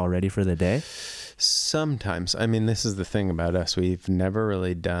focus already for the day? Sometimes. I mean, this is the thing about us. We've never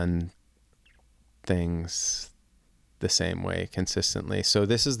really done things the same way consistently. So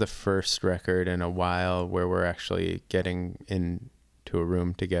this is the first record in a while where we're actually getting into a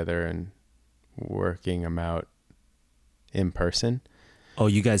room together and working them out in person. Oh,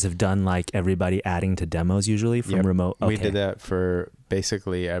 you guys have done like everybody adding to demos usually from remote? Okay. We did that for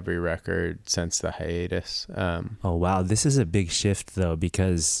basically every record since the hiatus. Oh, wow. This is a big shift though,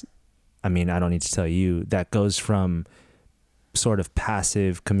 because I mean, I don't need to tell you, that goes from sort of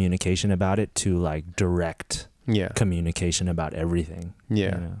passive communication about it to like direct communication about everything.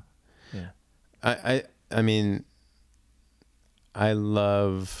 Yeah. You know? Yeah. I mean, I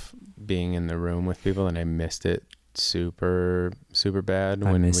love being in the room with people, and I missed it super, super bad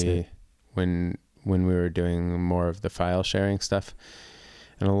when we were doing more of the file sharing stuff.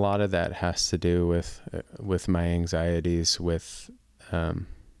 And a lot of that has to do with my anxieties with,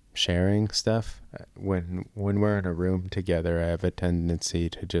 sharing stuff. When we're in a room together, I have a tendency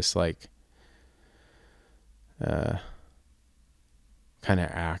to just like kind of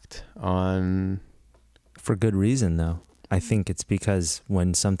act on, for good reason though. I think it's because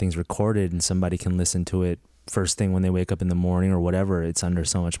when something's recorded and somebody can listen to it first thing when they wake up in the morning or whatever, it's under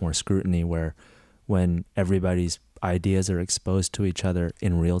so much more scrutiny, where when everybody's ideas are exposed to each other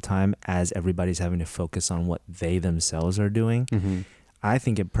in real time as everybody's having to focus on what they themselves are doing, I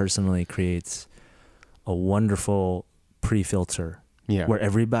think it personally creates a wonderful pre-filter where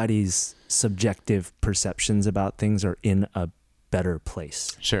everybody's subjective perceptions about things are in a better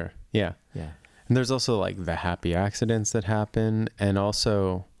place. Sure. Yeah. Yeah. And there's also like the happy accidents that happen, and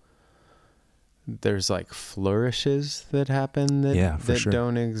also there's like flourishes that happen that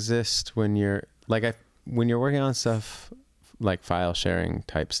don't exist when you're like, when you're working on stuff like file sharing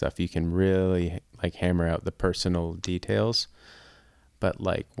type stuff, you can really like hammer out the personal details. But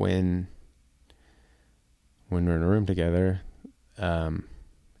like when we're in a room together,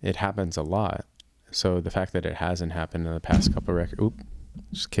 it happens a lot. So the fact that it hasn't happened in the past couple of records,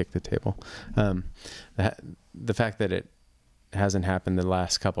 just kicked the table. The fact that it hasn't happened the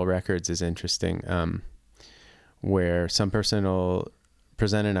last couple records is interesting, where some person will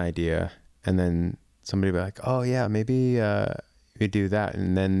present an idea and then somebody will be like, oh yeah, maybe we do that.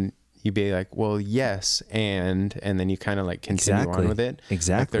 And then you'd be like, well, yes. And then you kind of like continue on with it.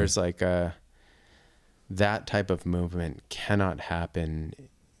 Exactly. Like there's like that type of movement cannot happen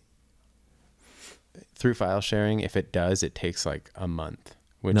through file sharing. If it does, it takes like a month.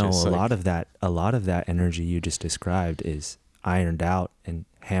 Which is a lot of that energy you just described is ironed out and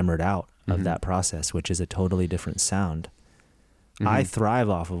hammered out of that process, which is a totally different sound. I thrive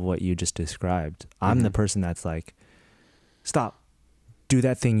off of what you just described. I'm the person that's like, stop, do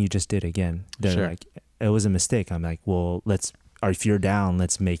that thing you just did again. They're like, it was a mistake. I'm like, well, if you're down,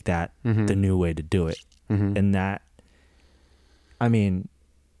 let's make that the new way to do it. And that, I mean,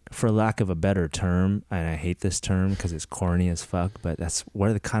 for lack of a better term, and I hate this term because it's corny as fuck, but that's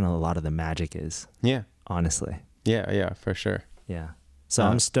where a lot of the magic is. Yeah. Honestly. Yeah, for sure. Yeah. So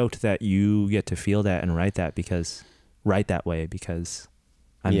I'm stoked that you get to feel that and write that way because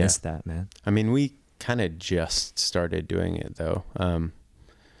I miss that, man. I mean, we kind of just started doing it though. I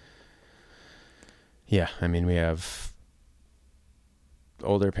mean, we have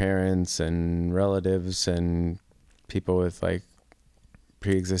older parents and relatives and people with like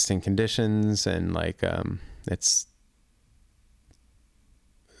pre-existing conditions, and like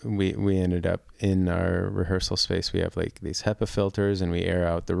we ended up in our rehearsal space, we have like these HEPA filters, and we air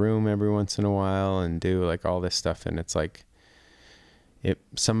out the room every once in a while and do like all this stuff, and it's like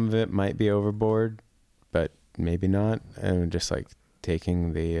some of it might be overboard, but maybe not, and just like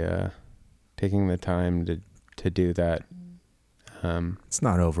taking the time to do that. It's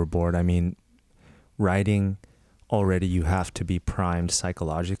not overboard. I mean, writing, already you have to be primed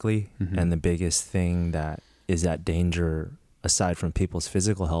psychologically, and the biggest thing that is that danger aside from people's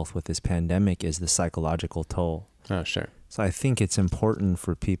physical health with this pandemic, is the psychological toll. Oh, sure. So I think it's important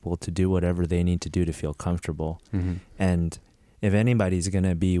for people to do whatever they need to do to feel comfortable. Mm-hmm. And if anybody's going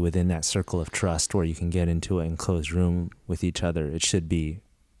to be within that circle of trust where you can get into an enclosed room with each other, it should be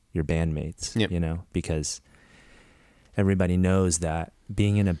your bandmates, Yep. you know, because everybody knows that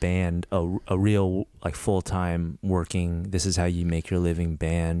being in a band, a real like full-time working, this is how you make your living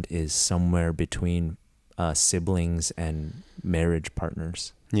band, is somewhere between siblings and marriage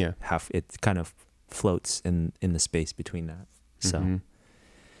partners. Yeah. It kind of floats in the space between that. So, Mm-hmm.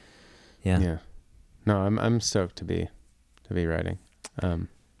 yeah. No, I'm stoked to be writing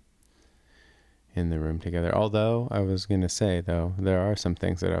in the room together. Although I was gonna say though, there are some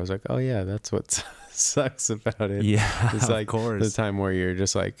things that I was like, oh yeah, that's what sucks about it. Yeah, it's like of course. the time where you're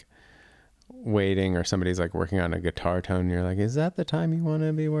just like waiting, or somebody's like working on a guitar tone, and you're like, is that the time you want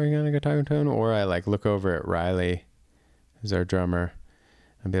to be working on a guitar tone? Or I like look over at Riley, who's our drummer,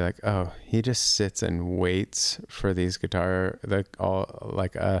 and be like, oh, he just sits and waits for these all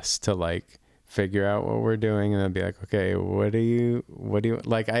like us to like figure out what we're doing, and then be like, okay, what do you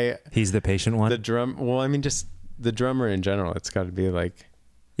like? He's the patient one. Well, I mean, just the drummer in general, it's got to be like,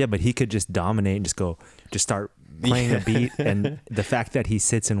 yeah, but he could just dominate and just start playing a beat. And the fact that he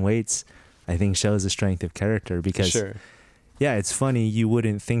sits and waits, I think, shows the strength of character. Because sure. Yeah, it's funny, you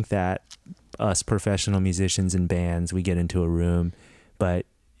wouldn't think that us professional musicians in bands, we get into a room, but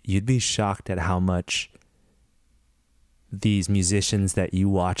you'd be shocked at how much these musicians that you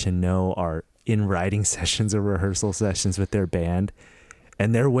watch and know are in writing sessions or rehearsal sessions with their band,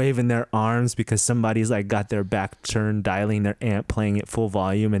 and they're waving their arms because somebody's like got their back turned, dialing their amp, playing at full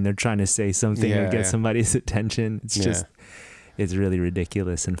volume, and they're trying to say something or get somebody's attention. It's just, it's really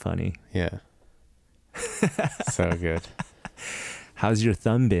ridiculous and funny. Yeah. So good. How's your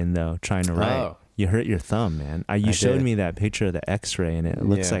thumb been though, trying to write? Oh. You hurt your thumb, man. You showed me that picture of the x-ray, and it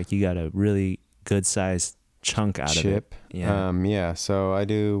looks like you got a really good sized chunk out of it. Yeah. So I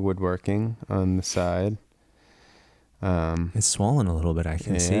do woodworking on the side. It's swollen a little bit. I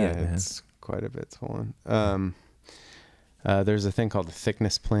can see it, man. It's quite a bit swollen. There's a thing called a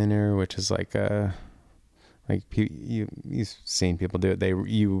thickness planer, which is like you've seen people do it.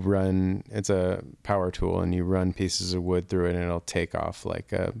 It's a power tool, and you run pieces of wood through it, and it'll take off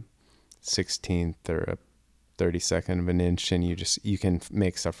like a 16th or a 32nd of an inch, and you can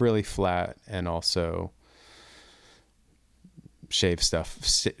make stuff really flat, and also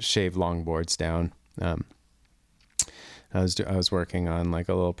shave long boards down. I was working on like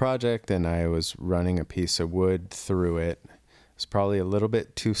a little project, and I was running a piece of wood through it. It's probably a little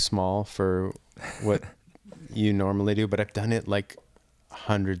bit too small for what you normally do, but I've done it like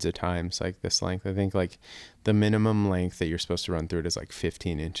hundreds of times, like this length. I think like the minimum length that you're supposed to run through it is like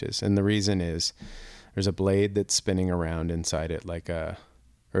 15 inches. And the reason is there's a blade that's spinning around inside it,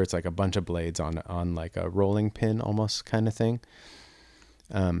 or it's like a bunch of blades on like a rolling pin almost kind of thing.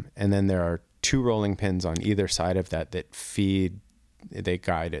 And then there are 2 rolling pins on either side of that they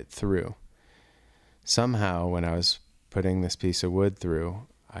guide it through. Somehow when I was putting this piece of wood through,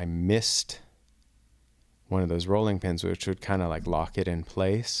 I missed one of those rolling pins, which would kind of like lock it in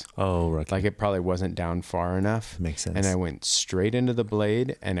place. Oh, okay. Like it probably wasn't down far enough. Makes sense. And I went straight into the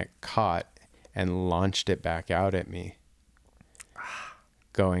blade, and it caught and launched it back out at me.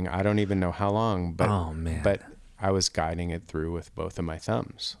 Going, I don't even know how long, but oh, man. But I was guiding it through with both of my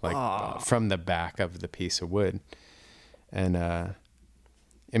thumbs, like from the back of the piece of wood. And I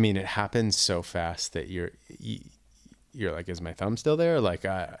mean, it happens so fast that you're like, is my thumb still there? Like,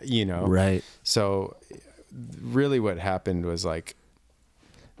 right. So really what happened was like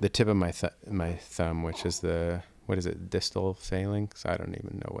the tip of my thumb, which is distal phalanx? I don't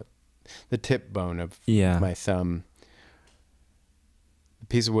even know what the tip bone of my thumb. The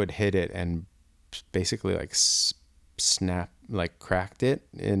piece of wood hit it and basically like cracked it.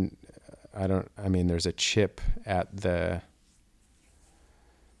 And there's a chip at the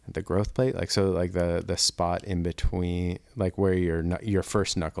growth plate, like, so like the spot in between, like where your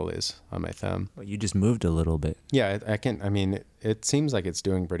first knuckle is on my thumb. Well, you just moved a little bit. Yeah, it seems like it's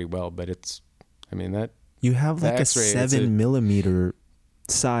doing pretty well, but you have like a 7 millimeter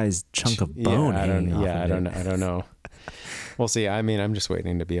sized chunk of bone. I don't know. We'll see. I mean, I'm just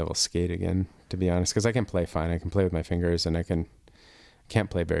waiting to be able to skate again, to be honest, because I can play fine. I can play with my fingers, and can't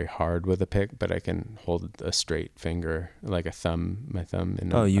play very hard with a pick, but I can hold a straight finger, like my thumb.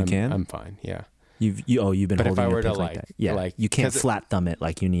 And you can? I'm fine. Yeah. You've been but holding if I were your to pick like that. Yeah. You can't flat thumb it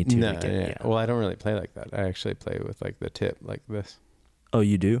like you need to. No, yeah. Well, I don't really play like that. I actually play with like the tip like this. Oh,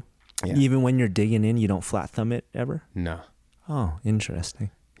 you do? Yeah. Even when you're digging in, you don't flat thumb it ever? No. Oh, interesting.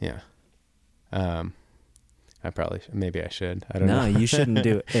 Yeah. Maybe I should. I don't know. No, you shouldn't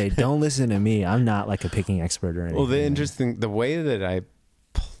do it. Hey, don't listen to me. I'm not like a picking expert or anything. Well, the way that I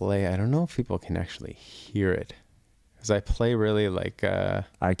play, I don't know if people can actually hear it. Because I play really like...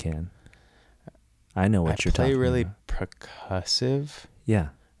 I can. I know what you're talking about. I play really percussive. Yeah.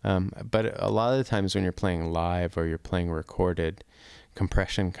 But a lot of the times when you're playing live or you're playing recorded,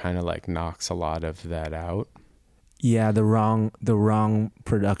 compression kind of like knocks a lot of that out. Yeah, the wrong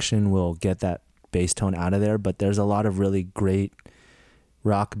production will get that bass tone out of there, but there's a lot of really great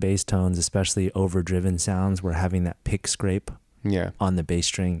rock bass tones, especially overdriven sounds, where having that pick scrape on the bass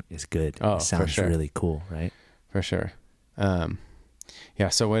string is good. Oh, it sounds really cool, right? For sure. Yeah,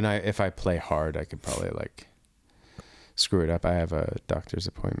 so if I play hard, I could probably like screw it up. I have a doctor's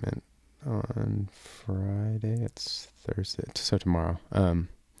appointment on Friday. It's Thursday, so tomorrow,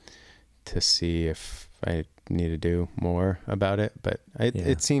 to see if I need to do more about it, but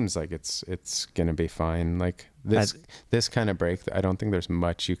it seems like it's gonna be fine. Like this kind of break, I don't think there's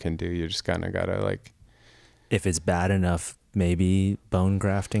much you can do. You just kind of gotta like, if it's bad enough, maybe bone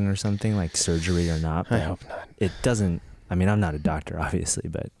grafting or something, like surgery or not. I hope not. It doesn't. I mean, I'm not a doctor, obviously,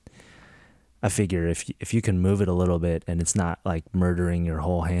 but I figure if you can move it a little bit and it's not like murdering your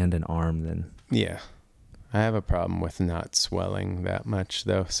whole hand and arm, then yeah. I have a problem with not swelling that much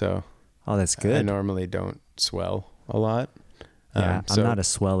though, so. Oh, that's good. I normally don't swell a lot. Yeah, I'm not a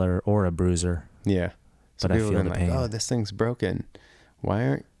sweller or a bruiser. Yeah. So but I feel the pain. Oh, this thing's broken. Why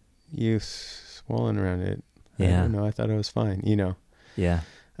aren't you swollen around it? Yeah. I don't know. I thought it was fine, Yeah. Yeah.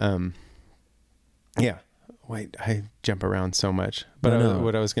 Wait, I jump around so much. But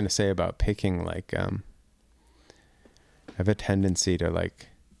what I was going to say about picking, like, I have a tendency to, like,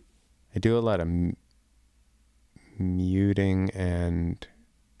 I do a lot of muting and...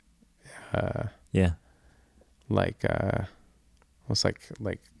 like almost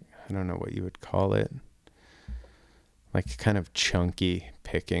like I don't know what you would call it, like kind of chunky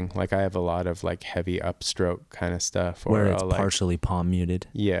picking. Like I have a lot of like heavy upstroke kind of stuff, where it's partially palm muted.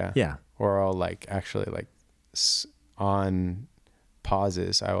 Yeah, or I'll like actually like on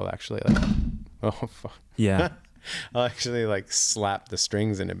pauses I will actually like I'll actually like slap the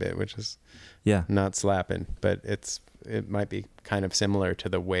strings in a bit, which is not slapping, but it might be kind of similar to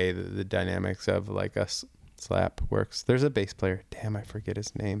the way that the dynamics of like a slap works. There's a bass player, damn, I forget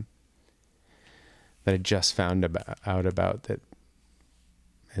his name, that I just found out about that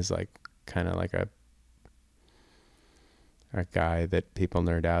is like kind of like a guy that people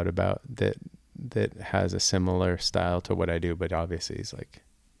nerd out about that has a similar style to what I do, but obviously he's like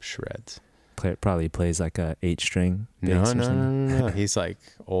shreds. Probably plays like a 8-string bass. No. He's like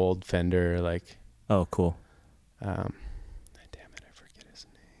old Fender, like. Oh, cool. Damn it, I forget his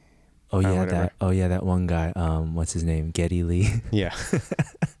name. That one guy. What's his name? Geddy Lee. Yeah.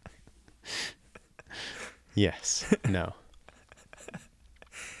 Yes. No.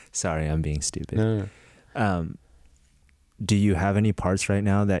 Sorry, I'm being stupid. No. Do you have any parts right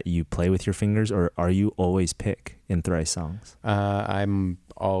now that you play with your fingers, or are you always pick in Thrice songs? I'm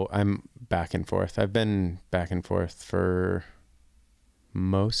back and forth. I've been back and forth for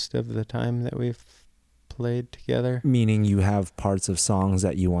most of the time that we've played together. Meaning you have parts of songs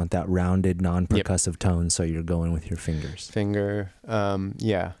that you want that rounded, non-percussive tone, so you're going with your fingers.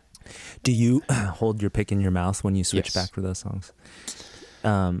 Yeah. Do you hold your pick in your mouth when you switch back for those songs?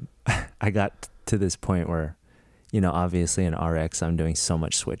 I got to this point where, obviously in RX I'm doing so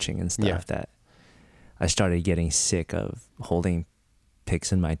much switching and stuff that I started getting sick of holding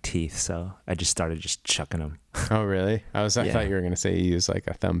picks in my teeth, so I just started chucking them. Oh, really? I thought you were gonna say you use like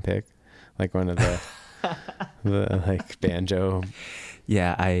a thumb pick, like one of the the like banjo.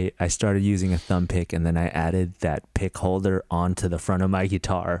 Yeah, I started using a thumb pick, and then I added that pick holder onto the front of my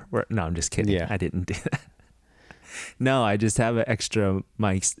guitar. No, I'm just kidding. I didn't do that. No, I just have an extra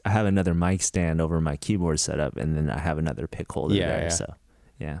mic. I have another mic stand over my keyboard setup, and then I have another pick holder there. So,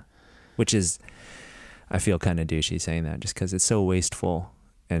 which is, I feel kind of douchey saying that just because it's so wasteful,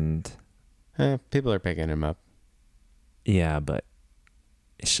 and people are picking them up. Yeah, but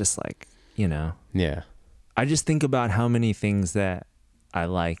it's just like, Yeah. I just think about how many things that I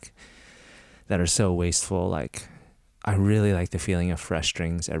like that are so wasteful. Like, I really like the feeling of fresh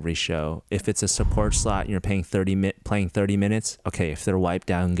strings every show. If it's a support slot and you're playing 30 minutes, okay, if they're wiped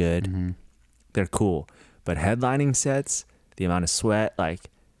down good, they're cool. But headlining sets, the amount of sweat, like,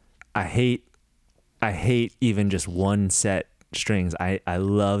 I hate even just one set strings. I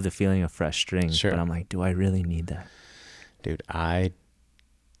love the feeling of fresh strings, but I'm like, do I really need that? Dude, I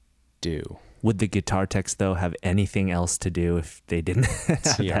do. Would the guitar techs though have anything else to do if they didn't have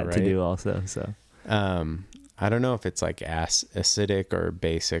that to do also? So I don't know if it's like acidic or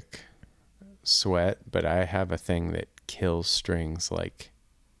basic sweat, but I have a thing that kills strings like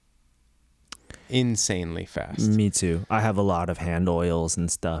insanely fast. Me too. I have a lot of hand oils and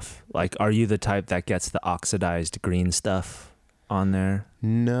stuff. Like, are you the type that gets the oxidized green stuff on there?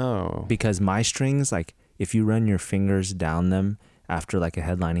 No. Because my strings, like, if you run your fingers down them after like a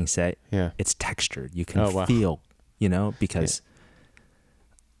headlining set, it's textured. You can feel, you know, because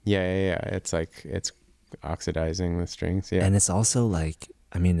yeah. It's like it's oxidizing the strings. Yeah. And it's also like,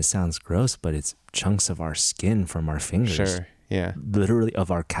 I mean, it sounds gross, but it's chunks of our skin from our fingers. Sure. Yeah. Literally of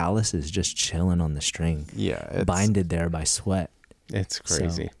our calluses just chilling on the string. Yeah. Binded there by sweat. It's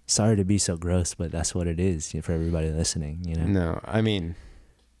crazy. So, sorry to be so gross, but that's what it is for everybody listening, you know? No, I mean,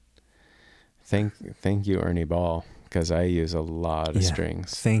 thank you, Ernie Ball, because I use a lot of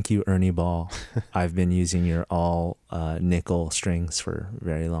strings. Thank you, Ernie Ball. I've been using your all nickel strings for a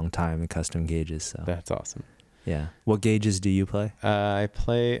very long time in custom gauges. So that's awesome. Yeah. What gauges do you play?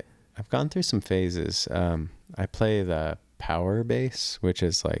 I've gone through some phases. I play the power bass, which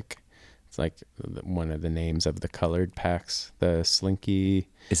is like, it's like one of the names of the colored packs, the Slinky.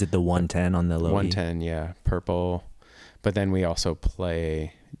 Is it the 110 on the low 110, yeah, purple. But then we also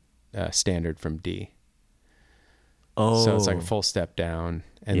play standard from D. Oh. So it's like a full step down.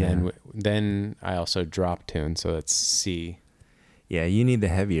 And then I also drop tune, so it's C. Yeah, you need the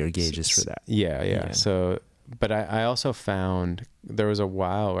heavier gauges for that. Yeah. So, but I also found there was a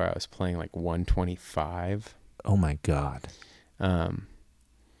while where I was playing like 125. Oh my God.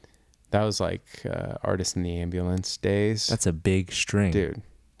 That was like Artist in the Ambulance days. That's a big string. Dude.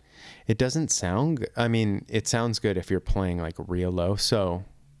 It doesn't sound good. I mean, it sounds good if you're playing like real low. So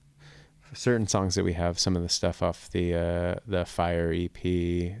for certain songs that we have, some of the stuff off the Fire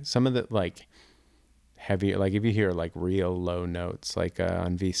EP, some of the like heavy, like if you hear like real low notes, like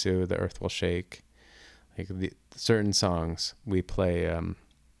on Visu, The Earth Will Shake, like the certain songs we play,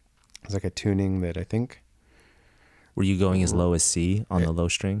 it's like a tuning that I think. Were you going as low as C on the low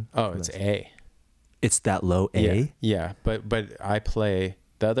string? Oh, it's A. It's that low A? Yeah. But I play,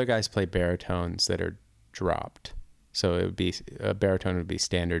 the other guys play baritones that are dropped. So it would be, a baritone would be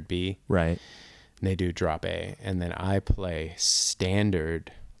standard B. Right. And they do drop A. And then I play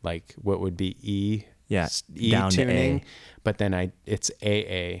standard, like what would be E. Yeah. E down tuning. to A. But then it's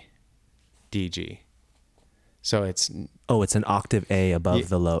AA, DG. So it's. Oh, it's an octave A above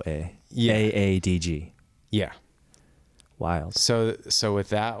the low A. Yeah. AA, DG. Yeah. Wild. So with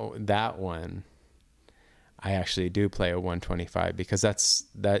that one, I actually do play a 125 because that's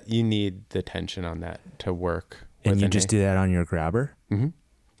you need the tension on that to work. And you just do that on your grabber? Mm-hmm.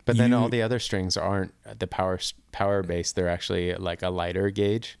 But then all the other strings aren't the power bass. They're actually like a lighter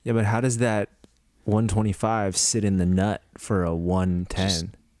gauge. Yeah, but how does that 125 sit in the nut for a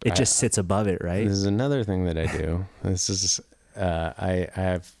 110? It just sits above it, right? This is another thing that I do. This is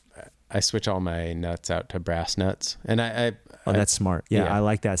I switch all my nuts out to brass nuts, and that's smart. Yeah, I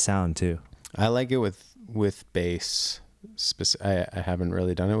like that sound too. I like it with bass. I haven't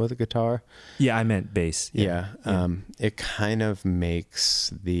really done it with a guitar. Yeah, I meant bass. Yeah. It kind of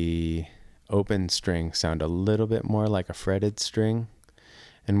makes the open string sound a little bit more like a fretted string,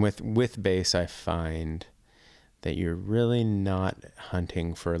 and with bass, I find that you're really not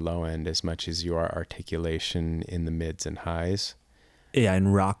hunting for low end as much as you are articulation in the mids and highs. Yeah,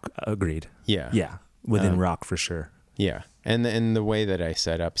 and rock, agreed. Yeah. Within rock for sure. Yeah. And the way that I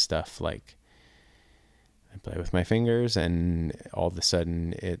set up stuff, like I play with my fingers and all of a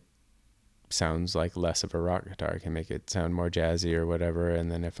sudden it sounds like less of a rock guitar. I can make it sound more jazzy or whatever. And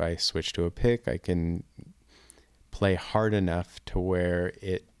then if I switch to a pick, I can play hard enough to where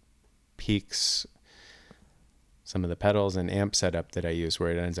it peaks some of the pedals and amp setup that I use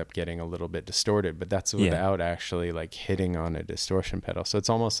where it ends up getting a little bit distorted, but that's without actually like hitting on a distortion pedal. So it's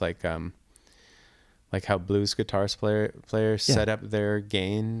almost like how blues guitars players set up their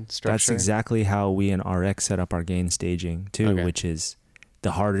gain structure. That's exactly how we in RX set up our gain staging too, which is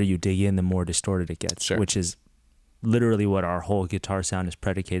the harder you dig in, the more distorted it gets, which is literally what our whole guitar sound is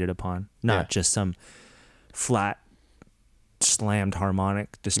predicated upon. Not just some flat slammed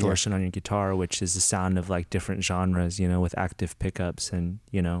harmonic distortion on your guitar, which is the sound of like different genres, you know, with active pickups and,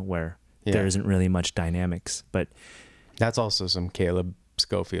 you know, where there isn't really much dynamics. But that's also some Caleb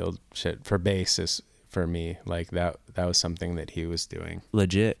Schofield shit for bass is for me. Like that was something that he was doing.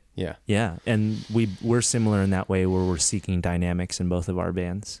 Legit. Yeah. Yeah. And we're similar in that way where we're seeking dynamics in both of our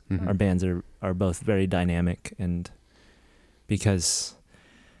bands. Mm-hmm. Our bands are both very dynamic, and because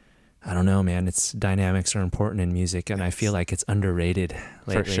I don't know, man, dynamics are important in music, and I feel like it's underrated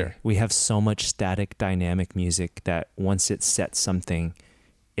lately. For sure. We have so much static dynamic music that once it sets something,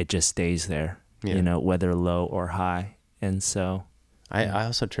 it just stays there, you know, whether low or high. And so I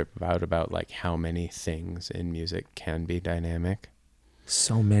also trip out about like how many things in music can be dynamic.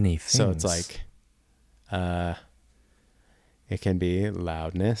 So many things. So it's like, it can be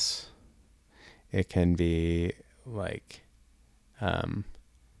loudness. It can be like,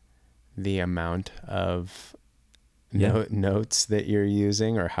 the amount of notes that you're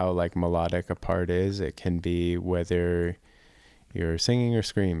using, or how like melodic a part is. It can be whether you're singing or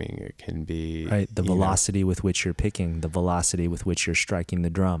screaming. It can be the velocity with which you're picking, the velocity with which you're striking the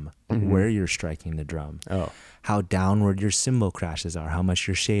drum, where you're striking the drum, how downward your cymbal crashes are, how much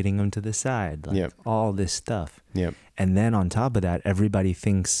you're shading them to the side, like all this stuff. And then on top of that, everybody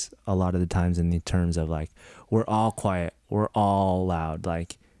thinks a lot of the times in the terms of like, we're all quiet, we're all loud,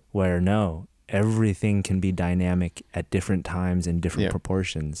 like, where no, everything can be dynamic at different times in different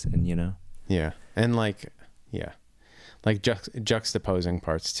proportions, and and like juxtaposing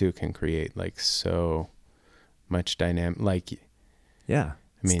parts too can create like so much dynamic. Like,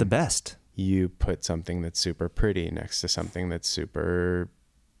 it's the best. You put something that's super pretty next to something that's super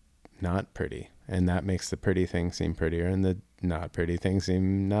not pretty, and that makes the pretty thing seem prettier and the not pretty thing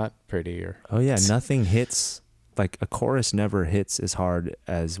seem not prettier. Nothing hits. Like a chorus never hits as hard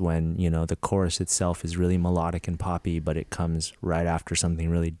as when, the chorus itself is really melodic and poppy, but it comes right after something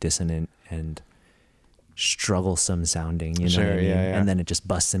really dissonant and strugglesome sounding, what I mean? And then it just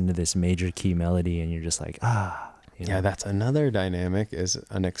busts into this major key melody, and you're just like, that's another dynamic, is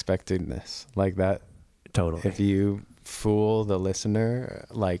unexpectedness. Like that. Totally. If you fool the listener,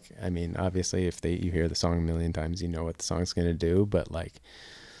 like, I mean, obviously if you hear the song a million times, you know what the song's going to do, but like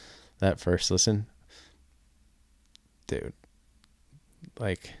that first listen, dude,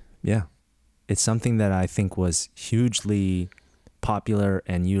 like, it's something that I think was hugely popular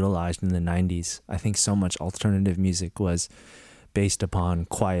and utilized in the 90s. I think so much alternative music was based upon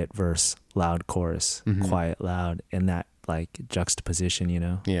quiet verse, loud chorus, quiet, loud, and that like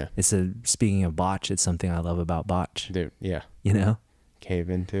juxtaposition, it's speaking of Botch, it's something I love about Botch, dude. Cave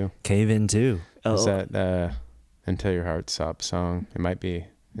In too. Is that Until Your Heart Stops song? It might be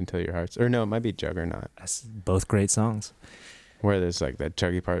Until Your Heart's, or no, it might be Juggernaut. That's both great songs. Where there's like that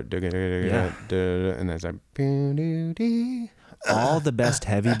chuggy part, and there's like all the best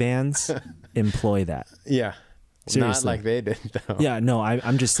heavy bands employ that. Seriously. Not like they did though.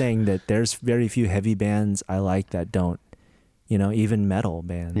 I'm just saying that there's very few heavy bands I like that don't, even metal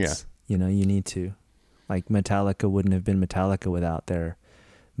bands. You need to, like, Metallica wouldn't have been Metallica without their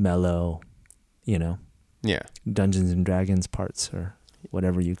mellow, Dungeons and Dragons parts, or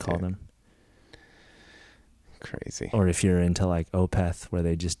whatever you call them. Crazy. Or if you're into like Opeth, where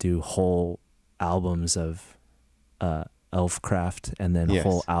they just do whole albums of Elfcraft, and then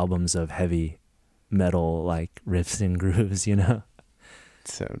whole albums of heavy metal, like riffs and grooves,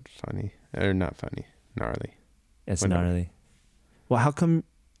 So funny. Or not funny. Gnarly. It's gnarly. Well, how come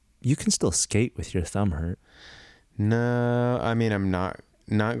you can still skate with your thumb hurt? No, I mean, I'm not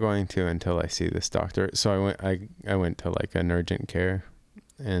going to until I see this doctor. So I went to like an urgent care,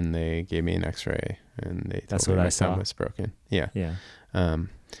 and they gave me an x-ray, and they told me my thumb was broken. Yeah. And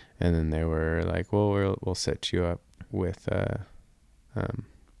then they were like, well, we'll set you up with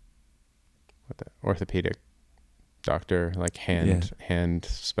orthopedic doctor, like hand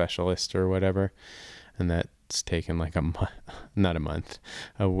specialist or whatever. And that's taken like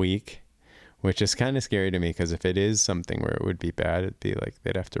a week, which is kind of scary to me, because if it is something where it would be bad, it'd be like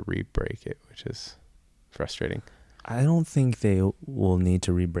they'd have to re-break it, which is frustrating. I don't think they will need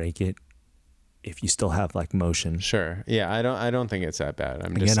to re-break it if you still have like motion. Sure. Yeah, I don't think it's that bad.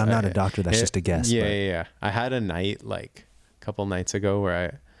 I'm not a doctor. That's just a guess. Yeah. I had a night like a couple nights ago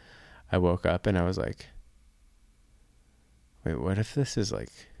where I woke up and I was like, wait, what if this is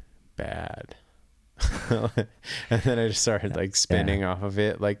like bad? And then I just started like spinning off of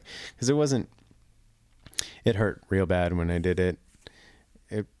it, like, because it hurt real bad when I did it.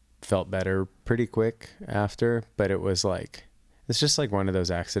 It felt better pretty quick after, but it was like, it's just like one of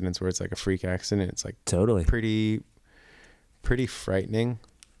those accidents where it's like a freak accident. It's like totally pretty frightening.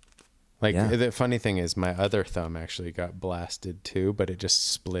 Like the funny thing is my other thumb actually got blasted too, but it just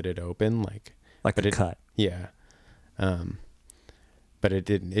split it open like a cut. Yeah. But it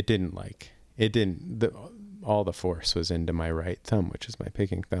didn't all the force was into my right thumb, which is my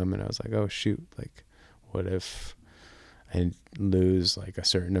picking thumb. And I was like, oh shoot, like what if I lose like a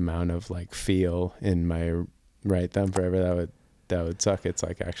certain amount of like feel in my right thumb forever? That would suck. It's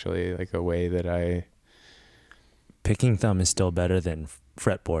like actually like a way that picking thumb is still better than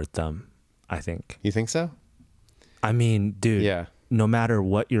fretboard thumb, I think. You think so? I mean, dude, no matter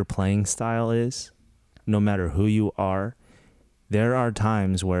what your playing style is, no matter who you are, there are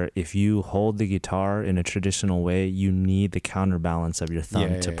times where if you hold the guitar in a traditional way, you need the counterbalance of your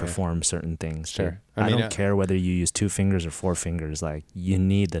thumb to perform certain things. Sure. I don't care whether you use 2 fingers or 4 fingers, like you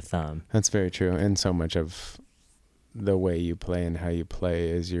need the thumb. That's very true. And so much of the way you play and how you play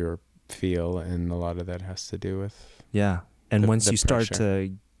is your feel, and a lot of that has to do with and once the you start pressure.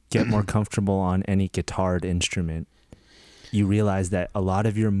 to get more comfortable on any guitared instrument, you realize that a lot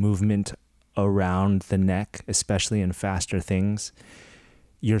of your movement around the neck, especially in faster things,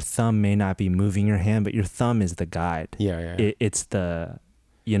 your thumb may not be moving your hand, but your thumb is the guide. It's the,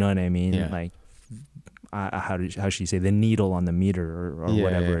 you know what I mean? Like how should you say, the needle on the meter or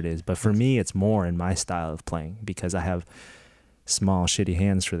whatever it is. But for me, it's more in my style of playing because I have small shitty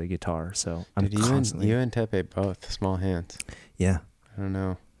hands for the guitar, so I'm constantly. You and Tepe both small hands. I don't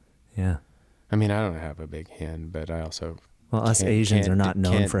know. I mean, I don't have a big hand, but I also us Asians are not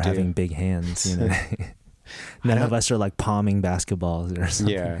known for having big hands, you know. None of us are like palming basketballs or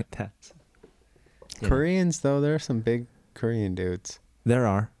something like that. Koreans though, there are some big Korean dudes. There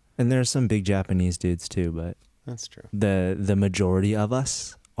are, and there's some big Japanese dudes too, but that's true. The majority of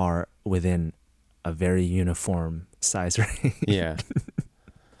us are within a very uniform size range.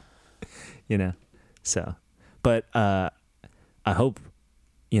 You know, so, but I hope,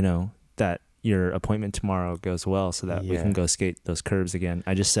 you know, that your appointment tomorrow goes well so that we can go skate those curbs again.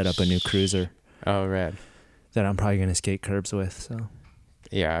 I just set up a new cruiser. Oh, rad. That I'm probably going to skate curbs with, so.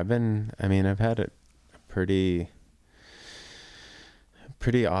 Yeah, I've had a pretty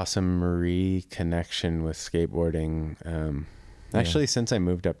awesome reconnection with skateboarding. Actually, since I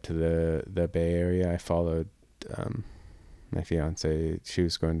moved up to the Bay Area, I followed my fiance. She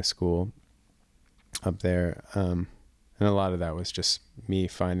was going to school up there. And a lot of that was just me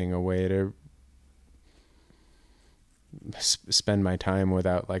finding a way to spend my time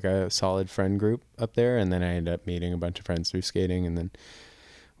without like a solid friend group up there. And then I ended up meeting a bunch of friends through skating. And then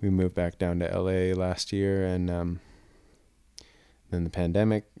we moved back down to LA last year. And then the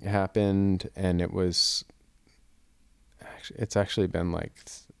pandemic happened, and it's actually been like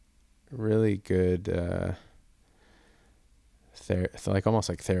really good, like almost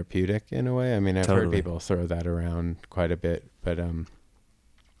like therapeutic in a way. I mean, I've heard people throw that around quite a bit, but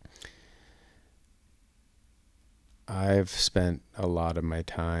I've spent a lot of my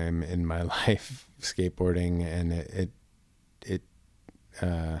time in my life skateboarding, and it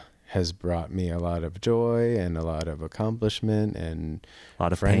has brought me a lot of joy and a lot of accomplishment and a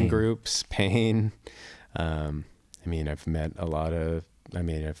lot of friend pain. groups, pain. I've met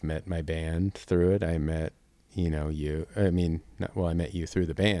my band through it. I met, you. I met you through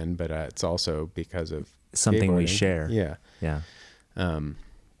the band, but it's also because of something we skateboarding. share. Yeah.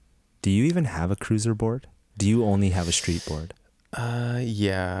 Do you even have a cruiser board? Do you only have a street board?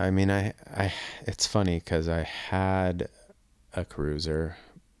 Yeah. I it's funny because I had a cruiser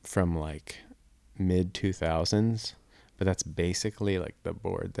from like mid 2000s, but that's basically like the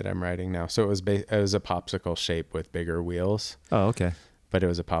board that I'm riding now. So it was a popsicle shape with bigger wheels. Oh, okay. But it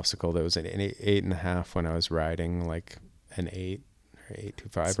was a popsicle that was an 8.5 when I was riding like an 8 or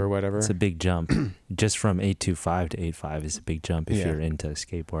 825 or whatever. It's a big jump. Just from 825 to 8.5 is a big jump if you're into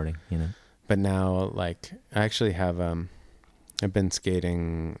skateboarding, you know. But now, like, I actually have I've been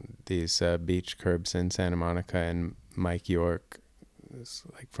skating these beach curbs in Santa Monica, and Mike York is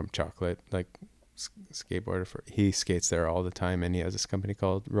like from Chocolate, like skateboarder he skates there all the time, and he has this company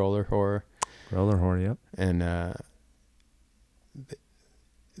called Roller Horror. Yep. And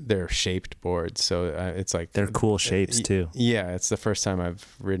they're shaped boards, so it's like they're cool shapes too. Yeah, it's the first time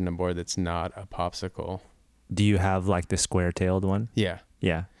I've ridden a board that's not a popsicle. Do you have like the square-tailed one? Yeah.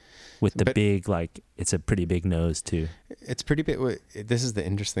 With the big, like, it's a pretty big nose too. It's pretty big. This is the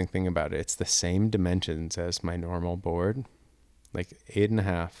interesting thing about it. It's the same dimensions as my normal board, like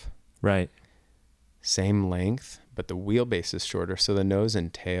 8.5. Right. Same length, but the wheelbase is shorter, so the nose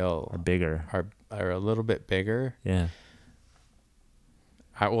and tail are bigger. Are a little bit bigger. Yeah.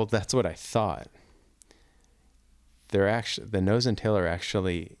 Well, that's what I thought. The nose and tail are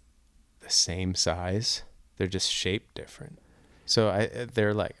actually the same size. They're just shaped different. So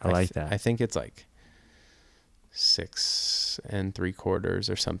they're like, I like that. I think it's like 6 3/4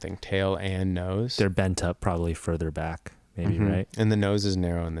 or something, tail and nose. They're bent up probably further back, maybe, right? And the nose is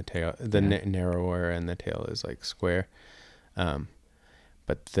narrow and the tail, narrower, and the tail is like square.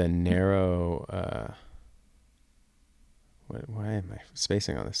 But the narrow, why am I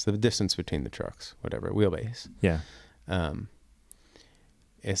spacing on this? The distance between the trucks, whatever, wheelbase. Yeah.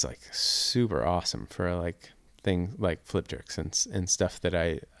 Is like super awesome for like things like flip tricks and stuff that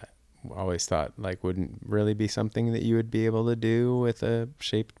I always thought like wouldn't really be something that you would be able to do with a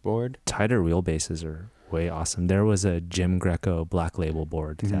shaped board. Tighter wheelbases are way awesome. There was a Jim Greco Black Label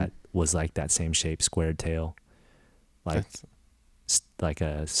board that was like that same shape, squared tail, like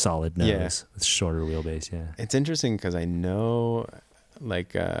a solid nose with shorter wheelbase. Yeah, it's interesting because I know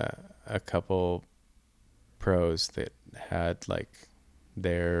like a couple pros that had like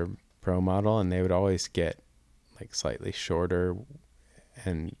their pro model, and they would always get like slightly shorter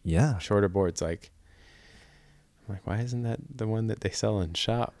and shorter boards. Like, I'm like, why isn't that the one that they sell in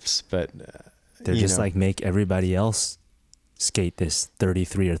shops? But they're just like, make everybody else skate this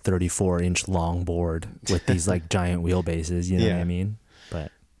 33 or 34 inch long board with these like giant wheelbases, you know what I mean?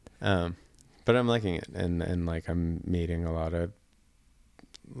 But I'm liking it, and like I'm meeting a lot of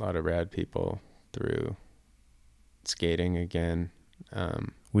rad people through skating again.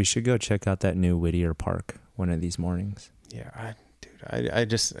 We should go check out that new Whittier Park one of these mornings. Yeah, I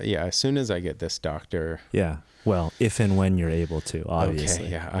just as soon as I get this doctor. Yeah. Well, if and when you're able to, obviously.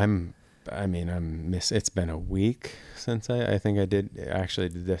 Okay, yeah. It's been a week since I think I did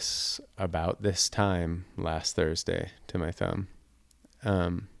this about this time last Thursday to my thumb.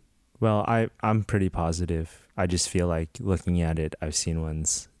 Well, I'm pretty positive. I just feel like looking at it, I've seen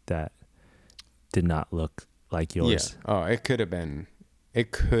ones that did not look like yours. Yeah. Oh, it could have been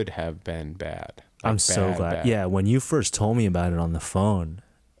bad. Like I'm so glad. Bad. Yeah, when you first told me about it on the phone,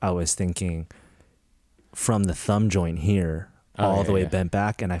 I was thinking from the thumb joint here all the way bent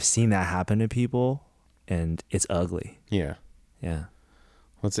back, and I've seen that happen to people, and it's ugly. Yeah. Yeah.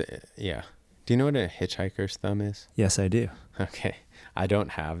 What's it? Yeah. Do you know what a hitchhiker's thumb is? Yes, I do. Okay. I don't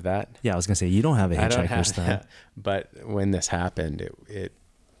have that. Yeah, I was gonna say you don't have a hitchhiker's thumb. That. But when this happened, it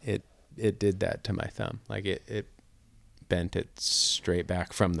did that to my thumb. Like it bent it straight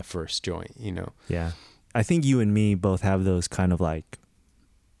back from the first joint, you know? Yeah. I think you and me both have those kind of like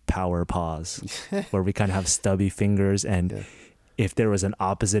power paws where we kind of have stubby fingers, and if there was an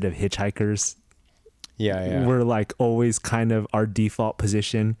opposite of hitchhikers, we're like always kind of our default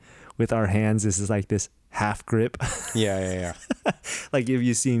position with our hands. This is like this half grip. Yeah. Like if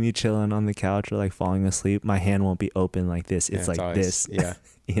you see me chilling on the couch or like falling asleep, my hand won't be open like this. It's like always, this. Yeah.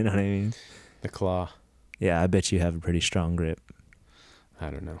 You know what I mean? The claw. Yeah, I bet you have a pretty strong grip.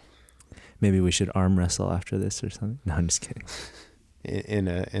 I don't know. Maybe we should arm wrestle after this or something. No, I'm just kidding. In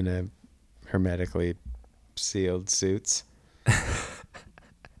a hermetically sealed suits.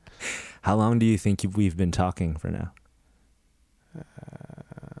 How long do you think we've been talking for now?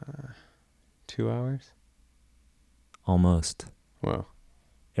 2 hours. Almost. Wow.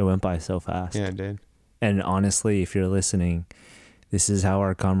 It went by so fast. Yeah, it did. And honestly, if you're listening, this is how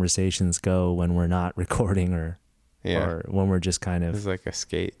our conversations go when we're not recording or when we're just kind of... It's like a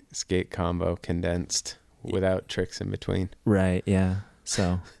skate combo condensed without tricks in between. Right, yeah.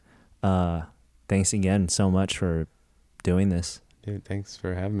 So, thanks again so much for doing this. Dude, thanks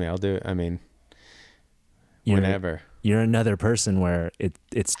for having me. I'll do it. I mean, whenever. You're another person where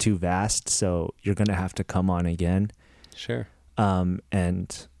it's too vast, so you're going to have to come on again. Sure.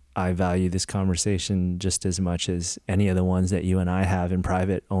 And I value this conversation just as much as any of the ones that you and I have in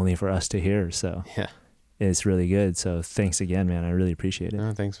private, only for us to hear. So yeah, it's really good. So thanks again, man. I really appreciate it.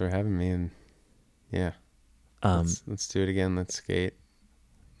 No, thanks for having me. And yeah, let's do it again. Let's skate.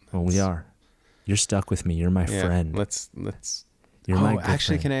 Well, we are. You're stuck with me. You're my friend. Let's. You're my good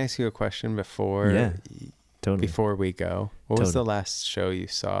actually, friend. Can I ask you a question before? Yeah, totally. Before we go, what was the last show you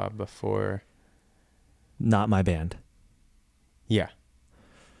saw before? Not my band. Yeah.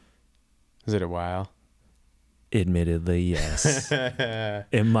 Was it a while? Admittedly, yes.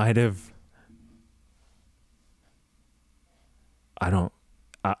 It might have.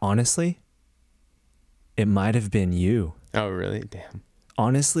 Honestly, it might have been you. Oh, really? Damn.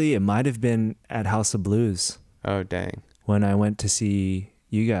 Honestly, it might have been at House of Blues. Oh, dang. When I went to see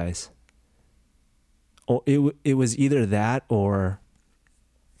you guys. Oh, it was either that or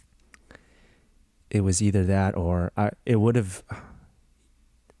it would have.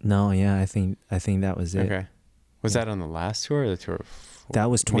 No, yeah, I think that was it. Okay. Was that on the last tour or the tour? That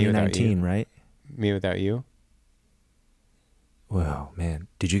was 2019, right? Me Without You? Whoa, man.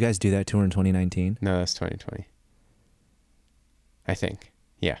 Did you guys do that tour in 2019? No, that's 2020. I think.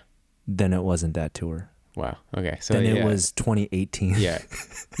 Yeah. Then it wasn't that tour. Wow. Okay. So then it was 2018. Yeah.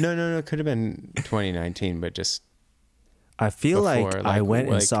 No. It could have been 2019, but just. I feel like I went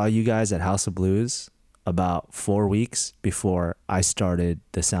and saw you guys at House of Blues about 4 weeks before I started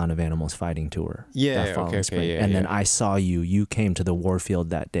the Sound of Animals Fighting tour. Yeah. That following spring. Yeah, and then I saw you. You came to the Warfield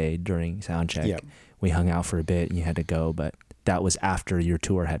that day during soundcheck. Yep. We hung out for a bit and you had to go, but that was after your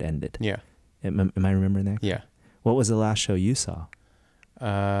tour had ended. Yeah. Am I remembering that? Yeah. What was the last show you saw?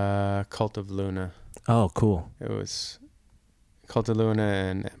 Cult of Luna. Oh, cool. It was Cult of Luna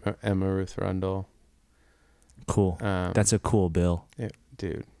and Emma Ruth Rundle. Cool. That's a cool bill.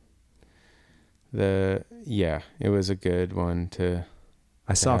 Dude. It was a good one to.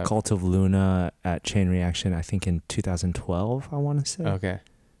 I saw Cult of Luna at Chain Reaction, I think in 2012, I want to say. Okay.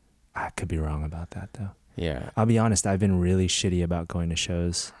 I could be wrong about that though. Yeah. I'll be honest, I've been really shitty about going to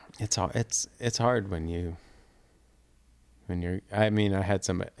shows. It's hard when you're, I mean, I had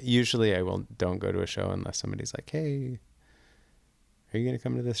usually don't go to a show unless somebody's like, hey, are you going to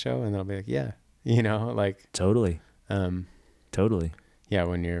come to this show? And I'll be like, yeah, like. Totally. Totally. Yeah.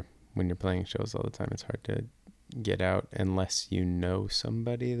 When you're playing shows all the time, it's hard to get out unless you know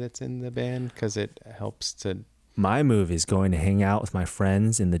somebody that's in the band, because it helps to. My move is going to hang out with my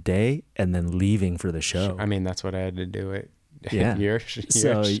friends in the day and then leaving for the show. I mean, that's what I had to do at your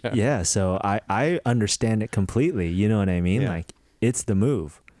show. Yeah, so I understand it completely. You know what I mean? Yeah. Like, it's the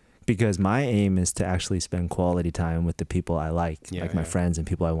move, because my aim is to actually spend quality time with the people I like my friends and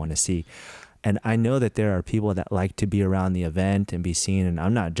people I want to see. And I know that there are people that like to be around the event and be seen, and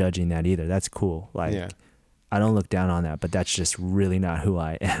I'm not judging that either. That's cool. Like, I don't look down on that, but that's just really not who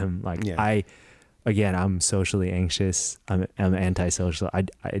I am. Like, I'm socially anxious. I'm antisocial.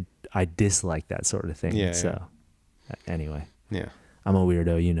 I dislike that sort of thing. Anyway. Yeah. I'm a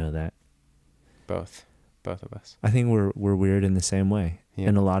weirdo. You know that. Both of us. I think we're weird in the same way,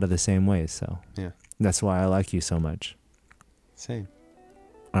 in a lot of the same ways. So that's why I like you so much. Same.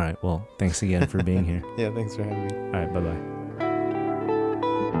 All right. Well, thanks again for being here. Yeah. Thanks for having me. All right. Bye-bye.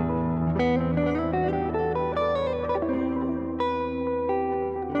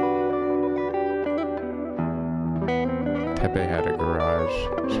 Pepe had a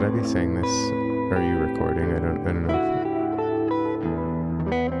garage. Should I be saying this? Or are you recording? I don't know.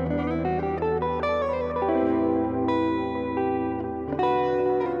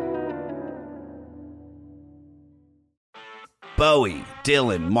 Bowie,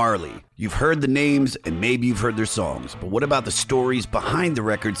 Dylan, Marley. You've heard the names and maybe you've heard their songs, but what about the stories behind the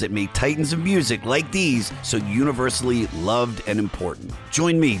records that make titans of music like these so universally loved and important?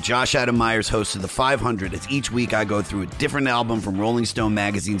 Join me, Josh Adam Myers, host of The 500, as each week I go through a different album from Rolling Stone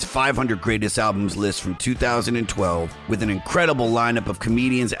magazine's 500 Greatest Albums list from 2012 with an incredible lineup of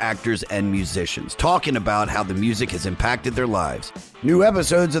comedians, actors, and musicians, talking about how the music has impacted their lives. New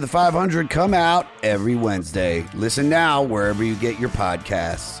episodes of The 500 come out every Wednesday. Listen now wherever you get your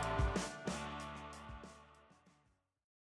podcasts.